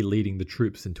 deliberately leading the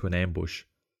troops into an ambush.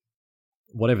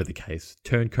 Whatever the case,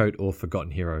 turncoat or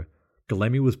forgotten hero,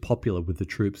 Galemi was popular with the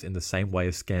troops in the same way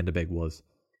as Skanderbeg was.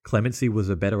 Clemency was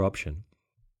a better option.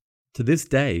 To this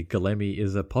day, Galemi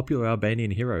is a popular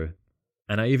Albanian hero,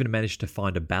 and I even managed to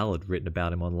find a ballad written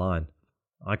about him online.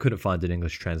 I couldn't find an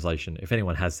English translation. If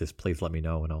anyone has this, please let me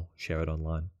know and I'll share it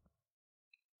online.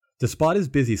 Despite his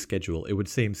busy schedule, it would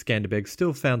seem Skanderbeg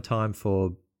still found time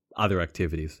for other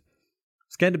activities.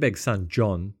 Skanderbeg's son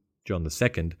John, John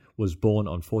II, was born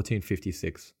on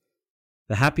 1456.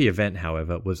 The happy event,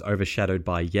 however, was overshadowed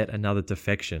by yet another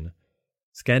defection.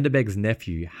 Skanderbeg's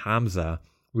nephew, Hamza,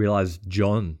 realized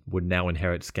John would now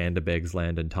inherit Skanderbeg's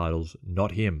land and titles,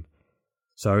 not him.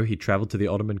 So he travelled to the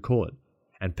Ottoman court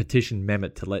and petitioned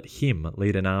Mehmet to let him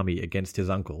lead an army against his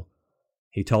uncle.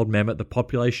 He told Mehmet the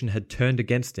population had turned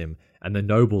against him and the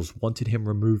nobles wanted him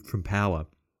removed from power.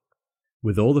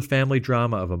 With all the family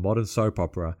drama of a modern soap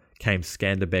opera came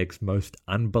Skanderbeg's most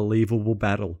unbelievable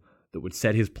battle that would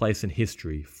set his place in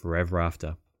history forever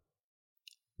after.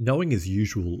 Knowing his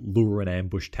usual lure and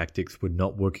ambush tactics would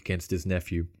not work against his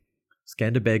nephew,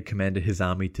 Skanderbeg commanded his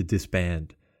army to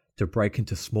disband, to break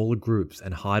into smaller groups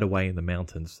and hide away in the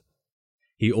mountains.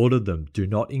 He ordered them do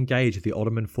not engage the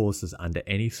Ottoman forces under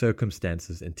any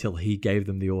circumstances until he gave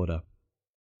them the order.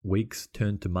 Weeks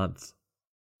turned to months.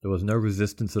 There was no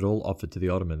resistance at all offered to the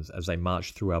Ottomans as they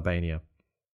marched through Albania.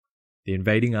 The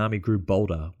invading army grew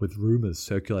bolder, with rumours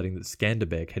circulating that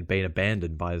Skanderbeg had been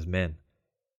abandoned by his men.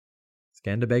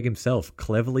 Skanderbeg himself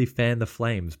cleverly fanned the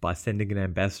flames by sending an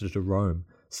ambassador to Rome,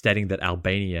 stating that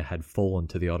Albania had fallen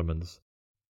to the Ottomans.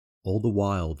 All the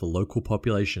while, the local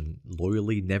population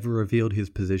loyally never revealed his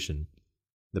position.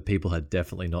 The people had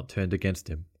definitely not turned against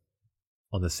him.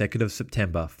 On the 2nd of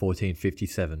September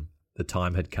 1457, the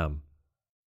time had come.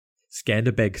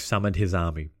 Skanderbeg summoned his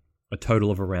army, a total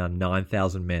of around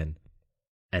 9,000 men,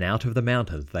 and out of the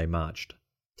mountains they marched,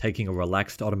 taking a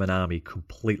relaxed Ottoman army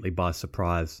completely by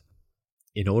surprise.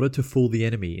 In order to fool the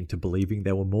enemy into believing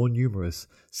they were more numerous,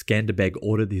 Skanderbeg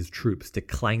ordered his troops to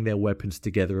clang their weapons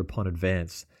together upon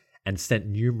advance, and sent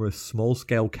numerous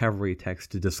small-scale cavalry attacks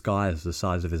to disguise the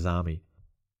size of his army.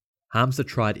 Hamza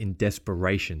tried in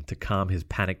desperation to calm his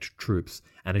panicked troops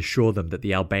and assure them that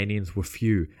the Albanians were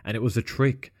few and it was a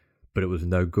trick, but it was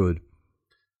no good.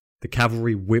 The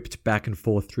cavalry whipped back and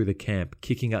forth through the camp,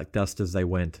 kicking up dust as they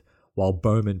went, while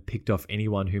bowmen picked off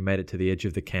anyone who made it to the edge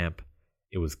of the camp.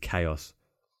 It was chaos.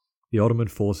 The Ottoman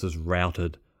forces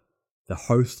routed. The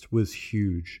host was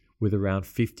huge, with around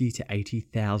 50 to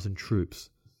 80,000 troops.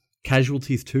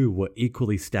 Casualties too were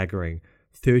equally staggering,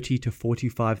 30 to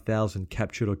 45,000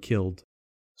 captured or killed.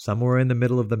 Somewhere in the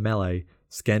middle of the melee,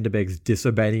 Skanderbeg's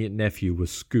disobedient nephew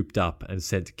was scooped up and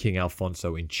sent to King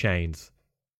Alfonso in chains.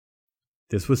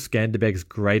 This was Skanderbeg's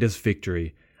greatest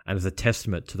victory and is a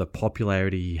testament to the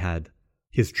popularity he had.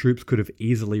 His troops could have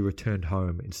easily returned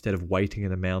home instead of waiting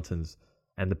in the mountains,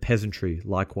 and the peasantry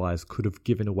likewise could have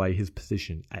given away his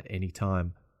position at any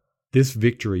time. This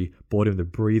victory bought him the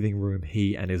breathing room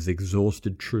he and his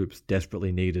exhausted troops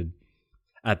desperately needed.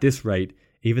 At this rate,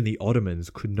 even the Ottomans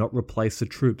could not replace the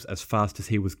troops as fast as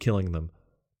he was killing them.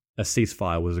 A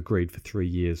ceasefire was agreed for 3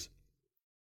 years.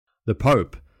 The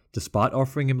Pope, despite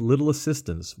offering him little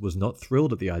assistance, was not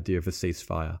thrilled at the idea of a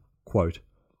ceasefire. Quote,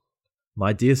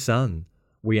 "My dear son,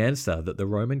 we answer that the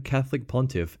Roman Catholic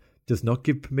Pontiff does not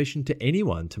give permission to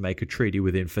anyone to make a treaty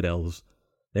with infidels.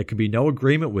 There can be no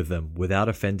agreement with them without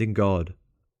offending God."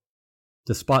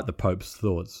 Despite the Pope's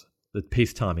thoughts, the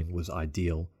peace timing was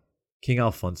ideal. King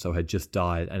Alfonso had just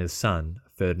died and his son,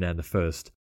 Ferdinand I,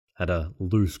 had a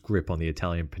loose grip on the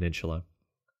Italian peninsula.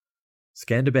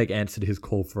 Skanderbeg answered his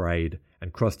call for aid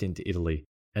and crossed into Italy,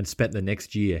 and spent the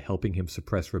next year helping him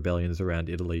suppress rebellions around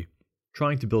Italy,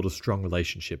 trying to build a strong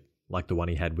relationship like the one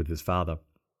he had with his father.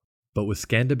 But with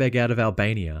Skanderbeg out of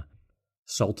Albania,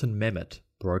 Sultan Mehmet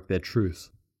broke their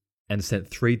truce and sent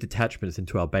 3 detachments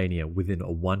into Albania within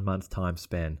a 1-month time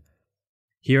span.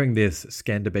 Hearing this,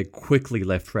 Skanderbeg quickly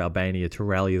left for Albania to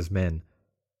rally his men.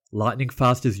 Lightning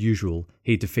fast as usual,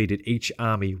 he defeated each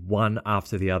army one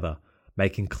after the other,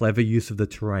 making clever use of the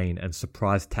terrain and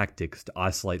surprise tactics to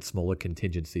isolate smaller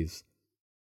contingencies.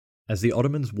 As the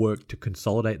Ottomans worked to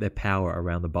consolidate their power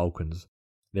around the Balkans,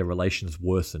 their relations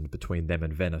worsened between them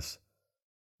and Venice.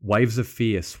 Waves of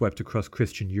fear swept across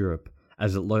Christian Europe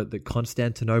as it learnt that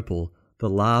Constantinople, the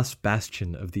last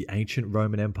bastion of the ancient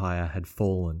Roman Empire, had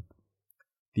fallen.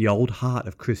 The old heart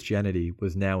of Christianity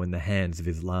was now in the hands of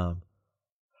Islam.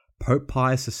 Pope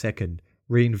Pius II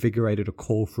reinvigorated a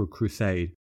call for a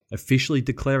crusade, officially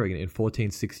declaring it in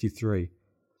 1463.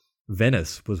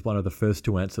 Venice was one of the first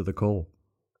to answer the call,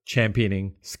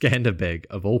 championing Skanderbeg,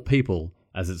 of all people,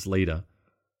 as its leader.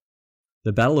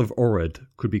 The Battle of Ohrid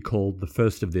could be called the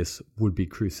first of this would-be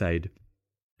crusade,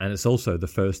 and it's also the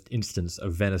first instance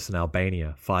of Venice and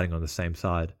Albania fighting on the same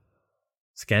side.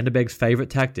 Skanderbeg's favourite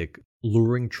tactic,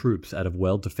 luring troops out of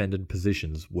well-defended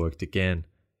positions, worked again.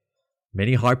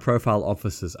 Many high-profile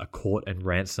officers are caught and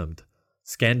ransomed.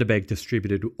 Skanderbeg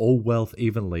distributed all wealth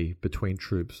evenly between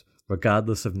troops,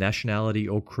 regardless of nationality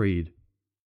or creed.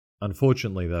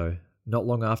 Unfortunately, though, not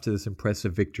long after this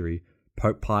impressive victory,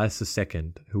 Pope Pius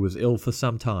II, who was ill for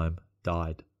some time,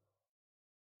 died.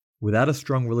 Without a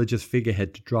strong religious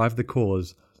figurehead to drive the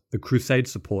cause, the crusade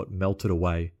support melted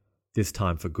away, this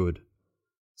time for good.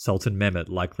 Sultan Mehmet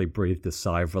likely breathed a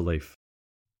sigh of relief.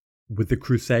 With the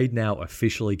crusade now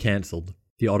officially cancelled,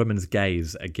 the Ottomans'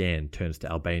 gaze again turns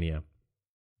to Albania.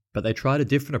 But they tried a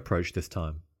different approach this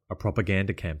time, a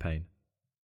propaganda campaign.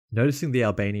 Noticing the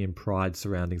Albanian pride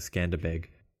surrounding Skanderbeg,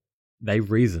 they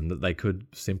reasoned that they could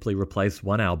simply replace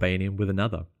one Albanian with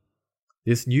another.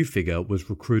 This new figure was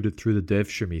recruited through the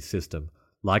Devshirme system,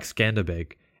 like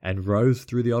Skanderbeg, and rose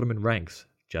through the Ottoman ranks,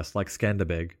 just like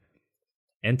Skanderbeg.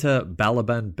 Enter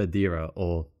Balaban Badira,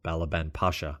 or Balaban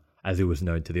Pasha, as he was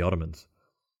known to the Ottomans.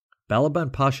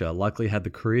 Balaban Pasha likely had the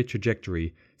career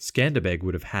trajectory Skanderbeg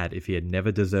would have had if he had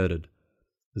never deserted.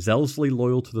 Zealously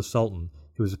loyal to the Sultan,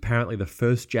 he was apparently the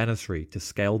first Janissary to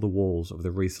scale the walls of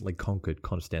the recently conquered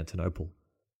Constantinople.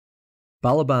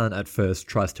 Balaban at first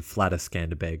tries to flatter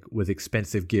Skanderbeg with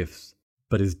expensive gifts,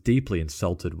 but is deeply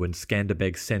insulted when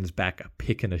Skanderbeg sends back a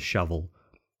pick and a shovel,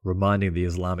 reminding the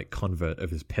Islamic convert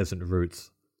of his peasant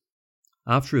roots.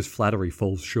 After his flattery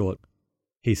falls short,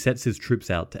 he sets his troops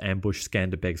out to ambush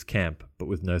Skanderbeg's camp, but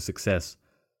with no success.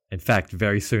 In fact,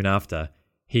 very soon after,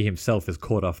 he himself is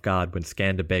caught off guard when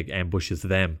Skanderbeg ambushes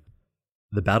them.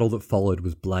 The battle that followed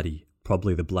was bloody,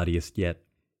 probably the bloodiest yet.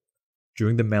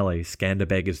 During the melee,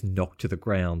 Skanderbeg is knocked to the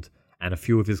ground, and a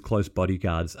few of his close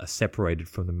bodyguards are separated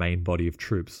from the main body of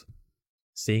troops.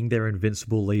 Seeing their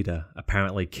invincible leader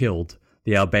apparently killed,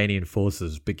 the Albanian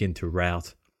forces begin to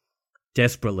rout.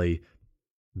 Desperately,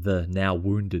 the now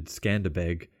wounded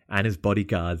Skanderbeg and his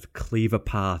bodyguards cleave a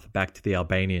path back to the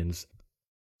Albanians.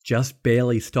 Just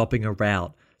barely stopping a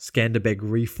rout, Skanderbeg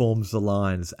reforms the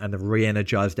lines and the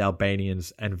re-energized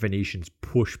Albanians and Venetians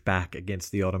push back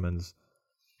against the Ottomans.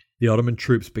 The Ottoman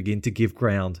troops begin to give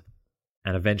ground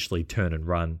and eventually turn and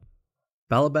run.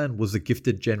 Balaban was a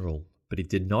gifted general, but he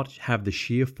did not have the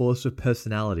sheer force of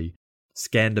personality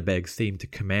Skanderbeg seemed to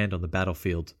command on the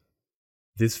battlefield.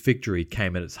 This victory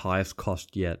came at its highest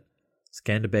cost yet.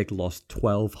 Skanderbeg lost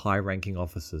 12 high-ranking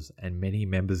officers, and many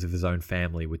members of his own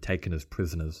family were taken as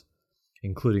prisoners,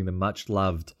 including the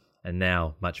much-loved, and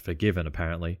now much forgiven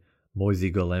apparently,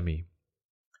 Moisey Golemi.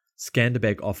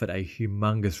 Skanderbeg offered a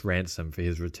humongous ransom for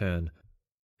his return,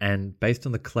 and based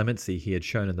on the clemency he had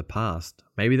shown in the past,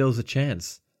 maybe there was a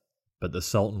chance. But the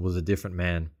Sultan was a different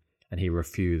man, and he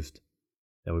refused.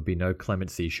 There would be no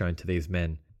clemency shown to these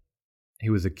men. He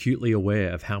was acutely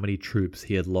aware of how many troops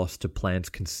he had lost to plans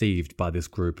conceived by this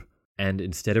group, and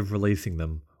instead of releasing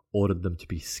them, ordered them to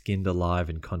be skinned alive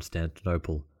in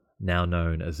Constantinople, now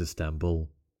known as Istanbul.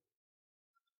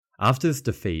 After this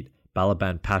defeat,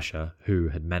 Balaban Pasha, who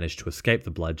had managed to escape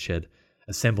the bloodshed,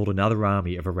 assembled another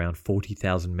army of around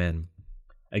 40,000 men.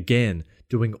 Again,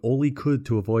 doing all he could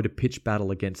to avoid a pitched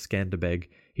battle against Skanderbeg,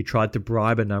 he tried to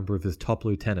bribe a number of his top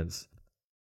lieutenants.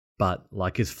 But,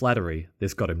 like his flattery,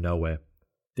 this got him nowhere.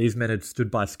 These men had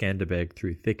stood by Skanderbeg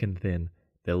through thick and thin.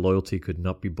 Their loyalty could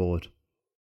not be bought.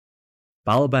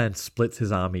 Balaban splits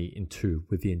his army in two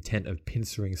with the intent of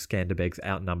pincering Skanderbeg's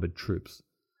outnumbered troops.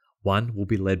 One will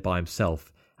be led by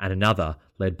himself, and another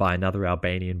led by another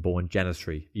Albanian-born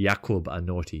janissary, Jakub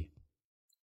Arnauti.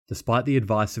 Despite the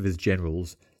advice of his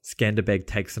generals, Skanderbeg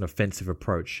takes an offensive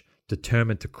approach,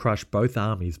 determined to crush both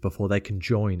armies before they can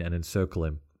join and encircle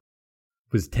him.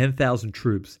 With 10,000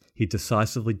 troops, he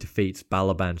decisively defeats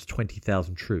Balaban's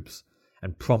 20,000 troops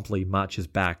and promptly marches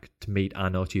back to meet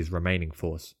Arnauti's remaining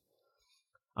force.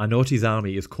 Arnauti's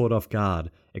army is caught off guard,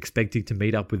 expecting to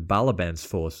meet up with Balaban's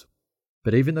force,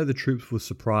 but even though the troops were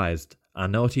surprised,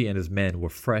 Arnauti and his men were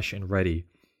fresh and ready.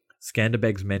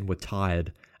 Skanderbeg's men were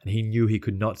tired, and he knew he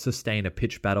could not sustain a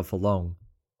pitched battle for long.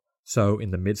 So,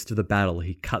 in the midst of the battle,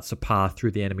 he cuts a path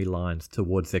through the enemy lines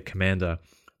towards their commander,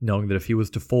 knowing that if he was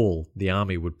to fall, the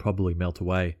army would probably melt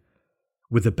away.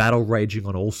 With the battle raging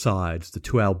on all sides, the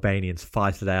two Albanians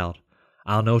fight it out.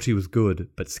 Arnauti was good,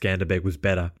 but Skanderbeg was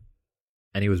better,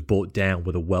 and he was brought down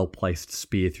with a well-placed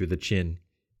spear through the chin.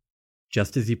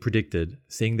 Just as he predicted,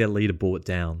 seeing their leader brought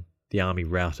down, the army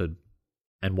routed,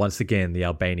 and once again the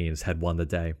Albanians had won the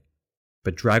day.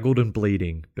 Bedraggled and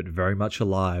bleeding, but very much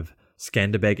alive,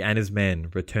 Skanderbeg and his men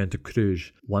returned to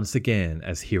Cluj once again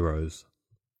as heroes.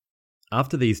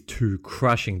 After these two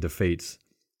crushing defeats,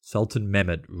 Sultan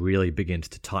Mehmet really begins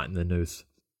to tighten the noose.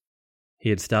 He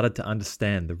had started to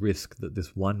understand the risk that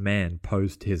this one man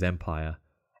posed to his empire,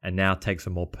 and now takes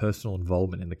a more personal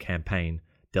involvement in the campaign,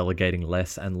 delegating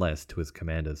less and less to his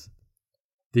commanders.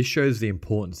 This shows the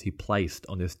importance he placed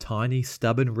on this tiny,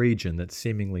 stubborn region that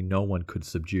seemingly no one could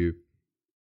subdue.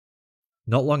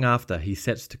 Not long after, he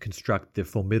sets to construct the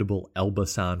formidable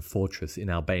Elbasan fortress in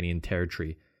Albanian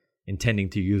territory, intending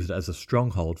to use it as a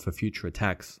stronghold for future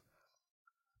attacks.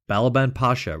 Balaban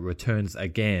Pasha returns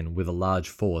again with a large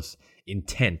force,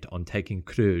 intent on taking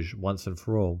Cluj once and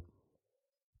for all.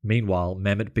 Meanwhile,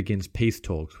 Mehmet begins peace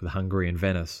talks with Hungary and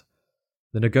Venice.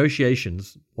 The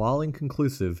negotiations, while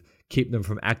inconclusive, keep them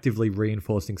from actively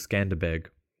reinforcing Skanderbeg.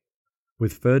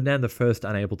 With Ferdinand I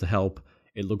unable to help,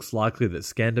 it looks likely that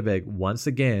Skanderbeg once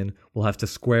again will have to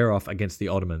square off against the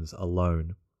Ottomans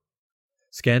alone.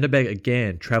 Skanderbeg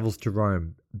again travels to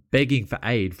Rome, begging for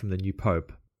aid from the new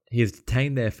pope. He is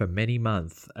detained there for many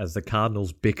months as the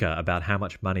cardinals bicker about how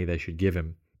much money they should give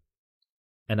him.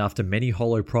 And after many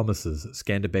hollow promises,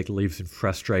 Skanderbeg leaves in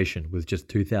frustration with just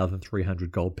 2,300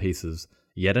 gold pieces,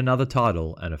 yet another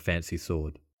title, and a fancy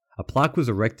sword. A plaque was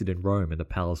erected in Rome in the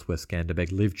palace where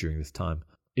Skanderbeg lived during this time.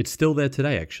 It's still there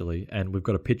today, actually, and we've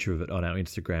got a picture of it on our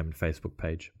Instagram and Facebook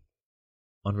page.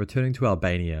 On returning to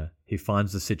Albania, he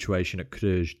finds the situation at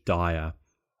Cluj dire.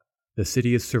 The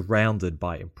city is surrounded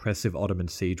by impressive Ottoman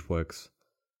siege works.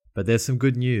 But there's some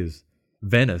good news.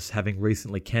 Venice, having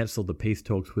recently cancelled the peace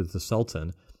talks with the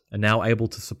Sultan, are now able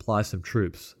to supply some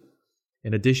troops.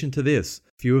 In addition to this,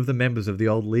 few of the members of the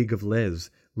old League of Les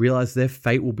realize their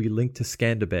fate will be linked to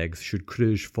Skanderbeg's should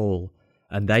Cluj fall,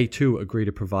 and they too agree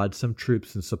to provide some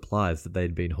troops and supplies that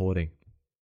they'd been hoarding.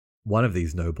 One of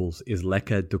these nobles is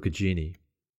Leka Dukagini,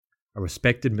 a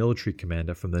respected military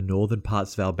commander from the northern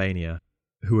parts of Albania,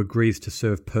 who agrees to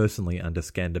serve personally under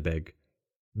Skanderbeg.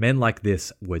 Men like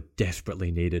this were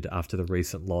desperately needed after the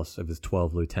recent loss of his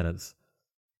 12 lieutenants.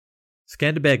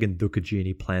 Skanderbeg and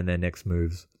Dukagini planned their next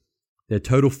moves. Their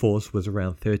total force was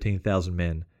around 13,000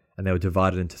 men, and they were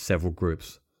divided into several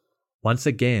groups. Once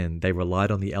again, they relied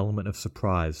on the element of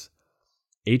surprise.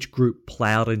 Each group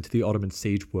ploughed into the Ottoman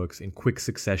siege works in quick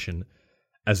succession.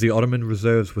 As the Ottoman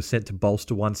reserves were sent to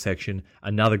bolster one section,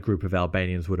 another group of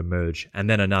Albanians would emerge, and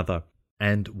then another.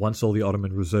 And once all the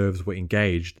Ottoman reserves were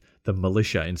engaged, the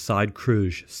militia inside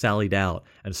Cluj sallied out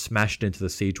and smashed into the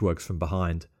siege works from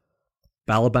behind.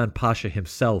 Balaban Pasha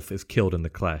himself is killed in the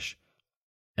clash.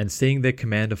 And seeing their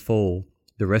commander fall,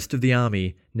 the rest of the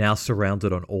army, now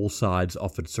surrounded on all sides,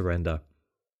 offered surrender.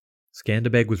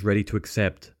 Skanderbeg was ready to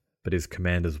accept, but his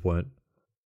commanders weren't.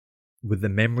 With the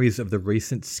memories of the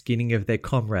recent skinning of their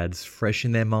comrades fresh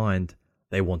in their mind,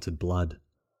 they wanted blood.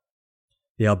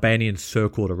 The Albanians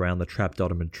circled around the trapped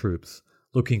Ottoman troops,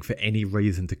 looking for any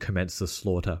reason to commence the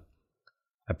slaughter.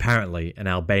 Apparently, an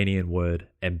Albanian word,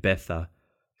 embetha,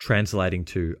 translating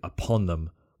to upon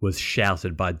them, was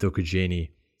shouted by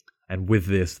Dukagini, and with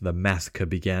this the massacre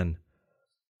began.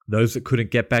 Those that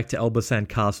couldn't get back to Elbasan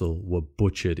Castle were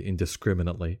butchered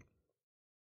indiscriminately.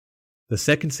 The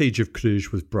second siege of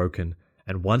Cluj was broken,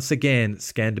 and once again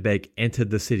Skanderbeg entered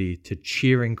the city to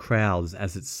cheering crowds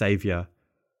as its saviour.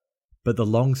 But the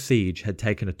long siege had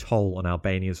taken a toll on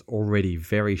Albania's already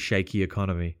very shaky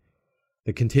economy.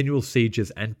 The continual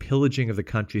sieges and pillaging of the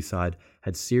countryside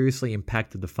had seriously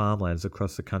impacted the farmlands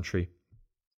across the country.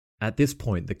 At this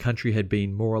point, the country had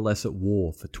been more or less at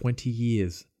war for 20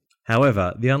 years.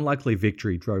 However, the unlikely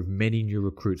victory drove many new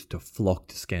recruits to flock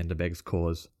to Skanderbeg's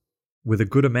cause, with a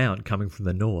good amount coming from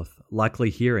the north,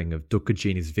 likely hearing of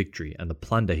Dukagini's victory and the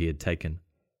plunder he had taken.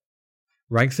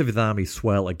 Ranks of his army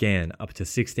swell again up to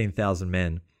 16,000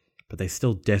 men, but they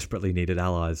still desperately needed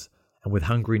allies, and with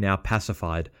Hungary now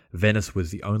pacified, Venice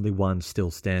was the only one still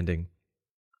standing.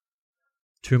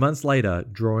 2 months later,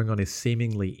 drawing on his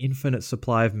seemingly infinite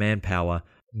supply of manpower,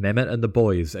 Mehmet and the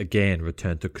boys again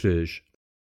returned to Cluj.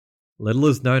 Little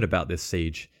is known about this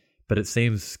siege, but it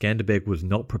seems Skanderbeg was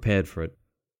not prepared for it,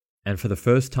 and for the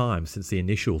first time since the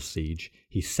initial siege,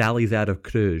 he sallies out of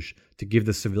Cluj to give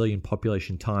the civilian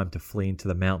population time to flee into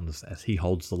the mountains as he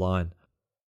holds the line.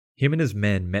 Him and his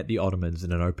men met the Ottomans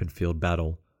in an open field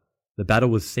battle. The battle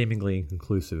was seemingly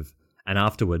inconclusive, and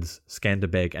afterwards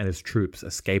Skanderbeg and his troops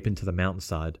escape into the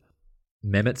mountainside.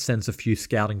 Mehmet sends a few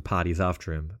scouting parties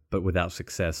after him, but without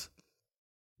success.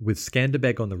 With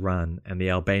Skanderbeg on the run and the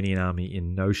Albanian army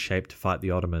in no shape to fight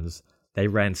the Ottomans, they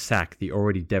ransack the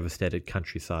already devastated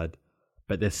countryside,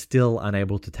 but they're still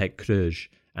unable to take Cluj,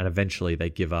 and eventually they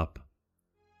give up.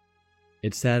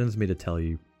 It saddens me to tell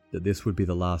you that this would be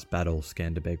the last battle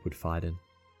Skanderbeg would fight in.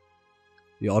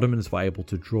 The Ottomans were able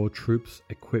to draw troops,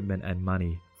 equipment and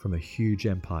money from a huge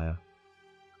empire.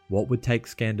 What would take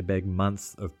Skanderbeg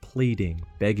months of pleading,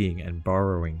 begging and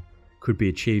borrowing could be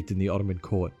achieved in the Ottoman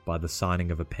court by the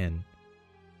signing of a pen.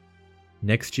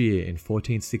 Next year, in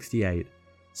 1468,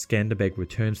 Skanderbeg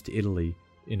returns to Italy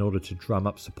in order to drum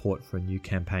up support for a new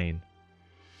campaign.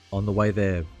 On the way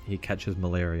there, he catches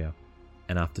malaria,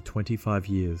 and after 25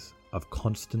 years, of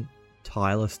constant,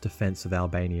 tireless defence of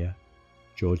Albania,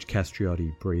 George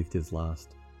Kastrioti breathed his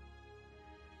last.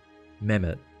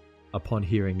 Mehmet, upon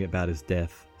hearing about his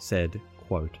death, said,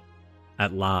 quote,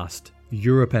 "At last,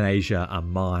 Europe and Asia are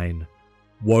mine.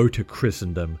 Woe to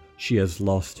Christendom, she has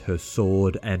lost her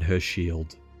sword and her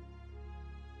shield."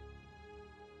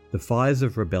 The fires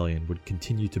of rebellion would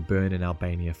continue to burn in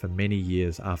Albania for many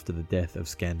years after the death of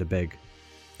Skanderbeg,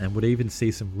 and would even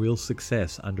see some real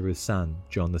success under his son,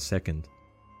 John II.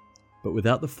 But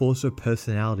without the force of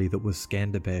personality that was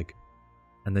Skanderbeg,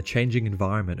 and the changing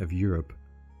environment of Europe,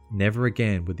 never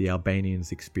again would the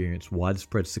Albanians experience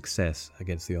widespread success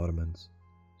against the Ottomans.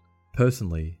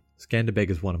 Personally, Skanderbeg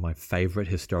is one of my favourite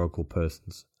historical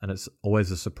persons, and it's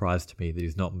always a surprise to me that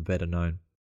he's not better known.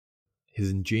 His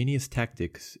ingenious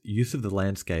tactics, use of the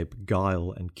landscape,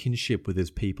 guile, and kinship with his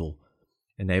people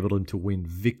enabled him to win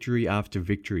victory after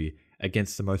victory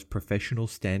against the most professional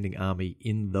standing army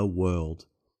in the world,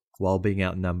 while being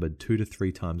outnumbered 2 to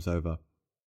 3 times over.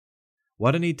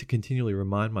 What I need to continually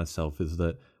remind myself is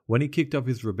that when he kicked off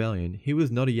his rebellion, he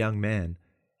was not a young man,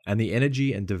 and the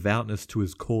energy and devoutness to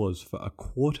his cause for a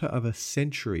quarter of a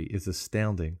century is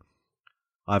astounding.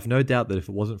 I have no doubt that if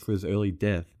it wasn't for his early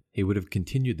death, he would have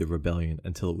continued the rebellion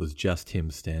until it was just him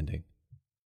standing.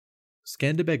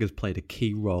 Skanderbeg has played a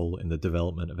key role in the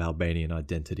development of Albanian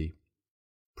identity.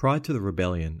 Prior to the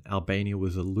rebellion, Albania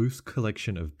was a loose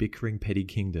collection of bickering petty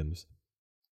kingdoms,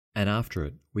 and after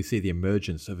it, we see the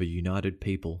emergence of a united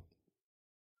people.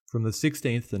 From the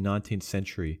 16th to 19th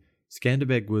century,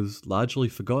 Skanderbeg was largely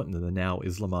forgotten in the now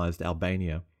Islamized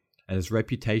Albania, and his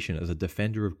reputation as a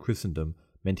defender of Christendom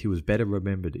meant he was better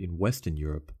remembered in Western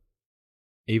Europe.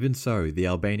 Even so, the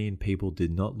Albanian people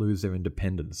did not lose their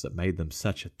independence that made them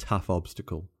such a tough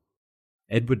obstacle.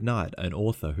 Edward Knight, an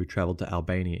author who travelled to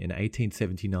Albania in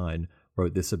 1879,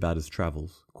 wrote this about his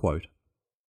travels, quote,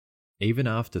 "Even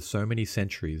after so many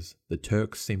centuries, the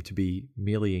Turks seem to be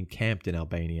merely encamped in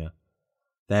Albania.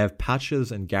 They have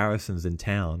pachas and garrisons in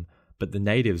town, but the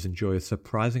natives enjoy a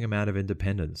surprising amount of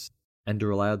independence, and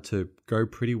are allowed to go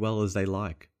pretty well as they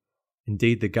like.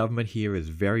 Indeed, the government here is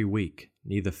very weak,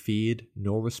 neither feared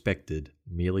nor respected,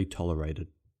 merely tolerated."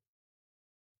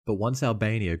 But once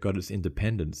Albania got its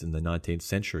independence in the 19th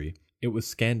century, it was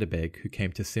Skanderbeg who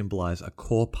came to symbolise a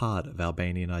core part of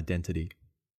Albanian identity.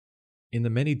 In the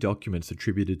many documents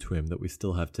attributed to him that we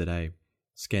still have today,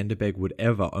 Skanderbeg would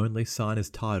ever only sign his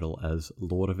title as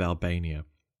Lord of Albania,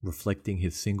 reflecting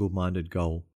his single-minded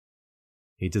goal.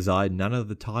 He desired none of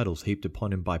the titles heaped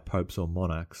upon him by popes or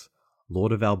monarchs.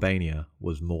 Lord of Albania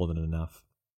was more than enough.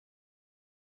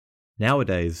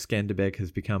 Nowadays, Skanderbeg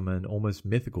has become an almost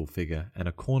mythical figure and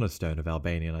a cornerstone of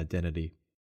Albanian identity.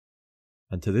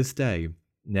 And to this day,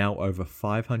 now over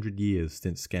 500 years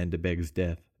since Skanderbeg's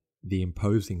death, the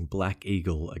imposing black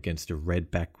eagle against a red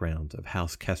background of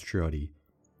House Kastrioti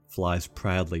flies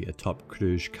proudly atop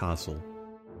Cluj Castle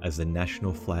as the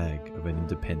national flag of an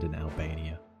independent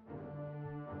Albania.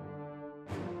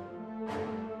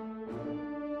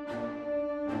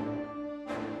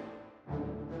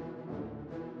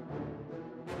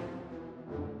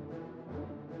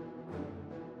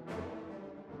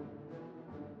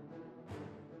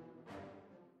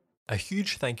 A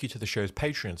huge thank you to the show's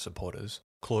Patreon supporters,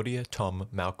 Claudia, Tom,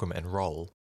 Malcolm, and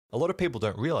Roll. A lot of people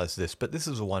don't realise this, but this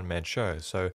is a one-man show,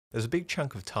 so there's a big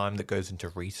chunk of time that goes into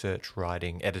research,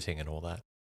 writing, editing, and all that.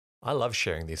 I love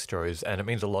sharing these stories, and it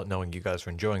means a lot knowing you guys are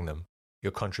enjoying them.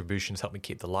 Your contributions help me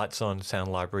keep the lights on, sound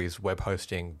libraries, web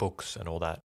hosting, books, and all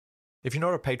that. If you're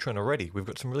not a patron already, we've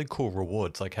got some really cool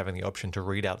rewards, like having the option to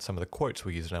read out some of the quotes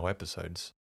we use in our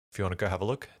episodes. If you want to go have a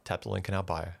look, tap the link in our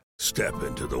bio. Step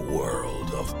into the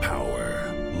world of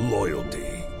power, loyalty,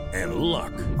 and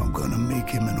luck. I'm gonna make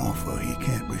him an offer he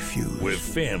can't refuse. With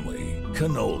family,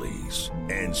 cannolis,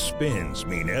 and spins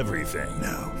mean everything.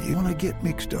 Now, you wanna get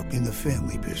mixed up in the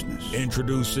family business.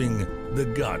 Introducing The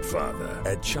Godfather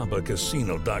at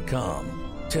ChumbaCasino.com.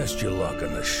 Test your luck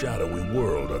in the shadowy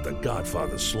world of The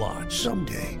Godfather slot.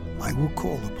 Someday, I will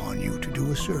call upon you to do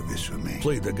a service for me.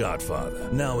 Play The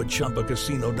Godfather, now at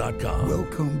ChumbaCasino.com.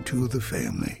 Welcome to the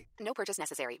family. No purchase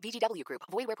necessary. VGW Group.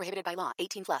 Void where prohibited by law.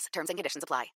 18 plus. Terms and conditions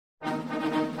apply.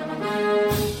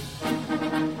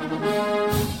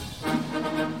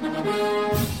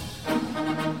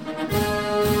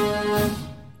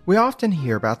 We often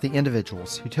hear about the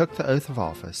individuals who took the oath of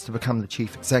office to become the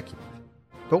chief executive.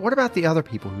 But what about the other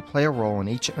people who play a role in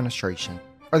each administration,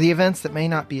 or the events that may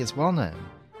not be as well known,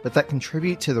 but that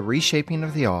contribute to the reshaping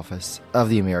of the office of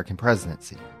the American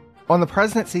presidency? On the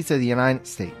presidencies of the United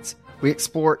States, we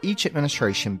explore each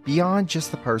administration beyond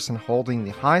just the person holding the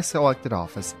highest elected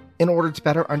office in order to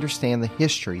better understand the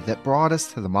history that brought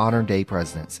us to the modern-day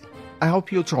presidency. I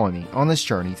hope you'll join me on this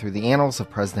journey through the annals of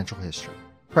presidential history.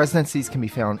 Presidencies can be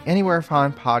found anywhere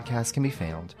fine podcasts can be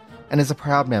found, and is a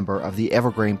proud member of the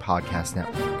Evergreen Podcast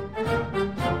Network.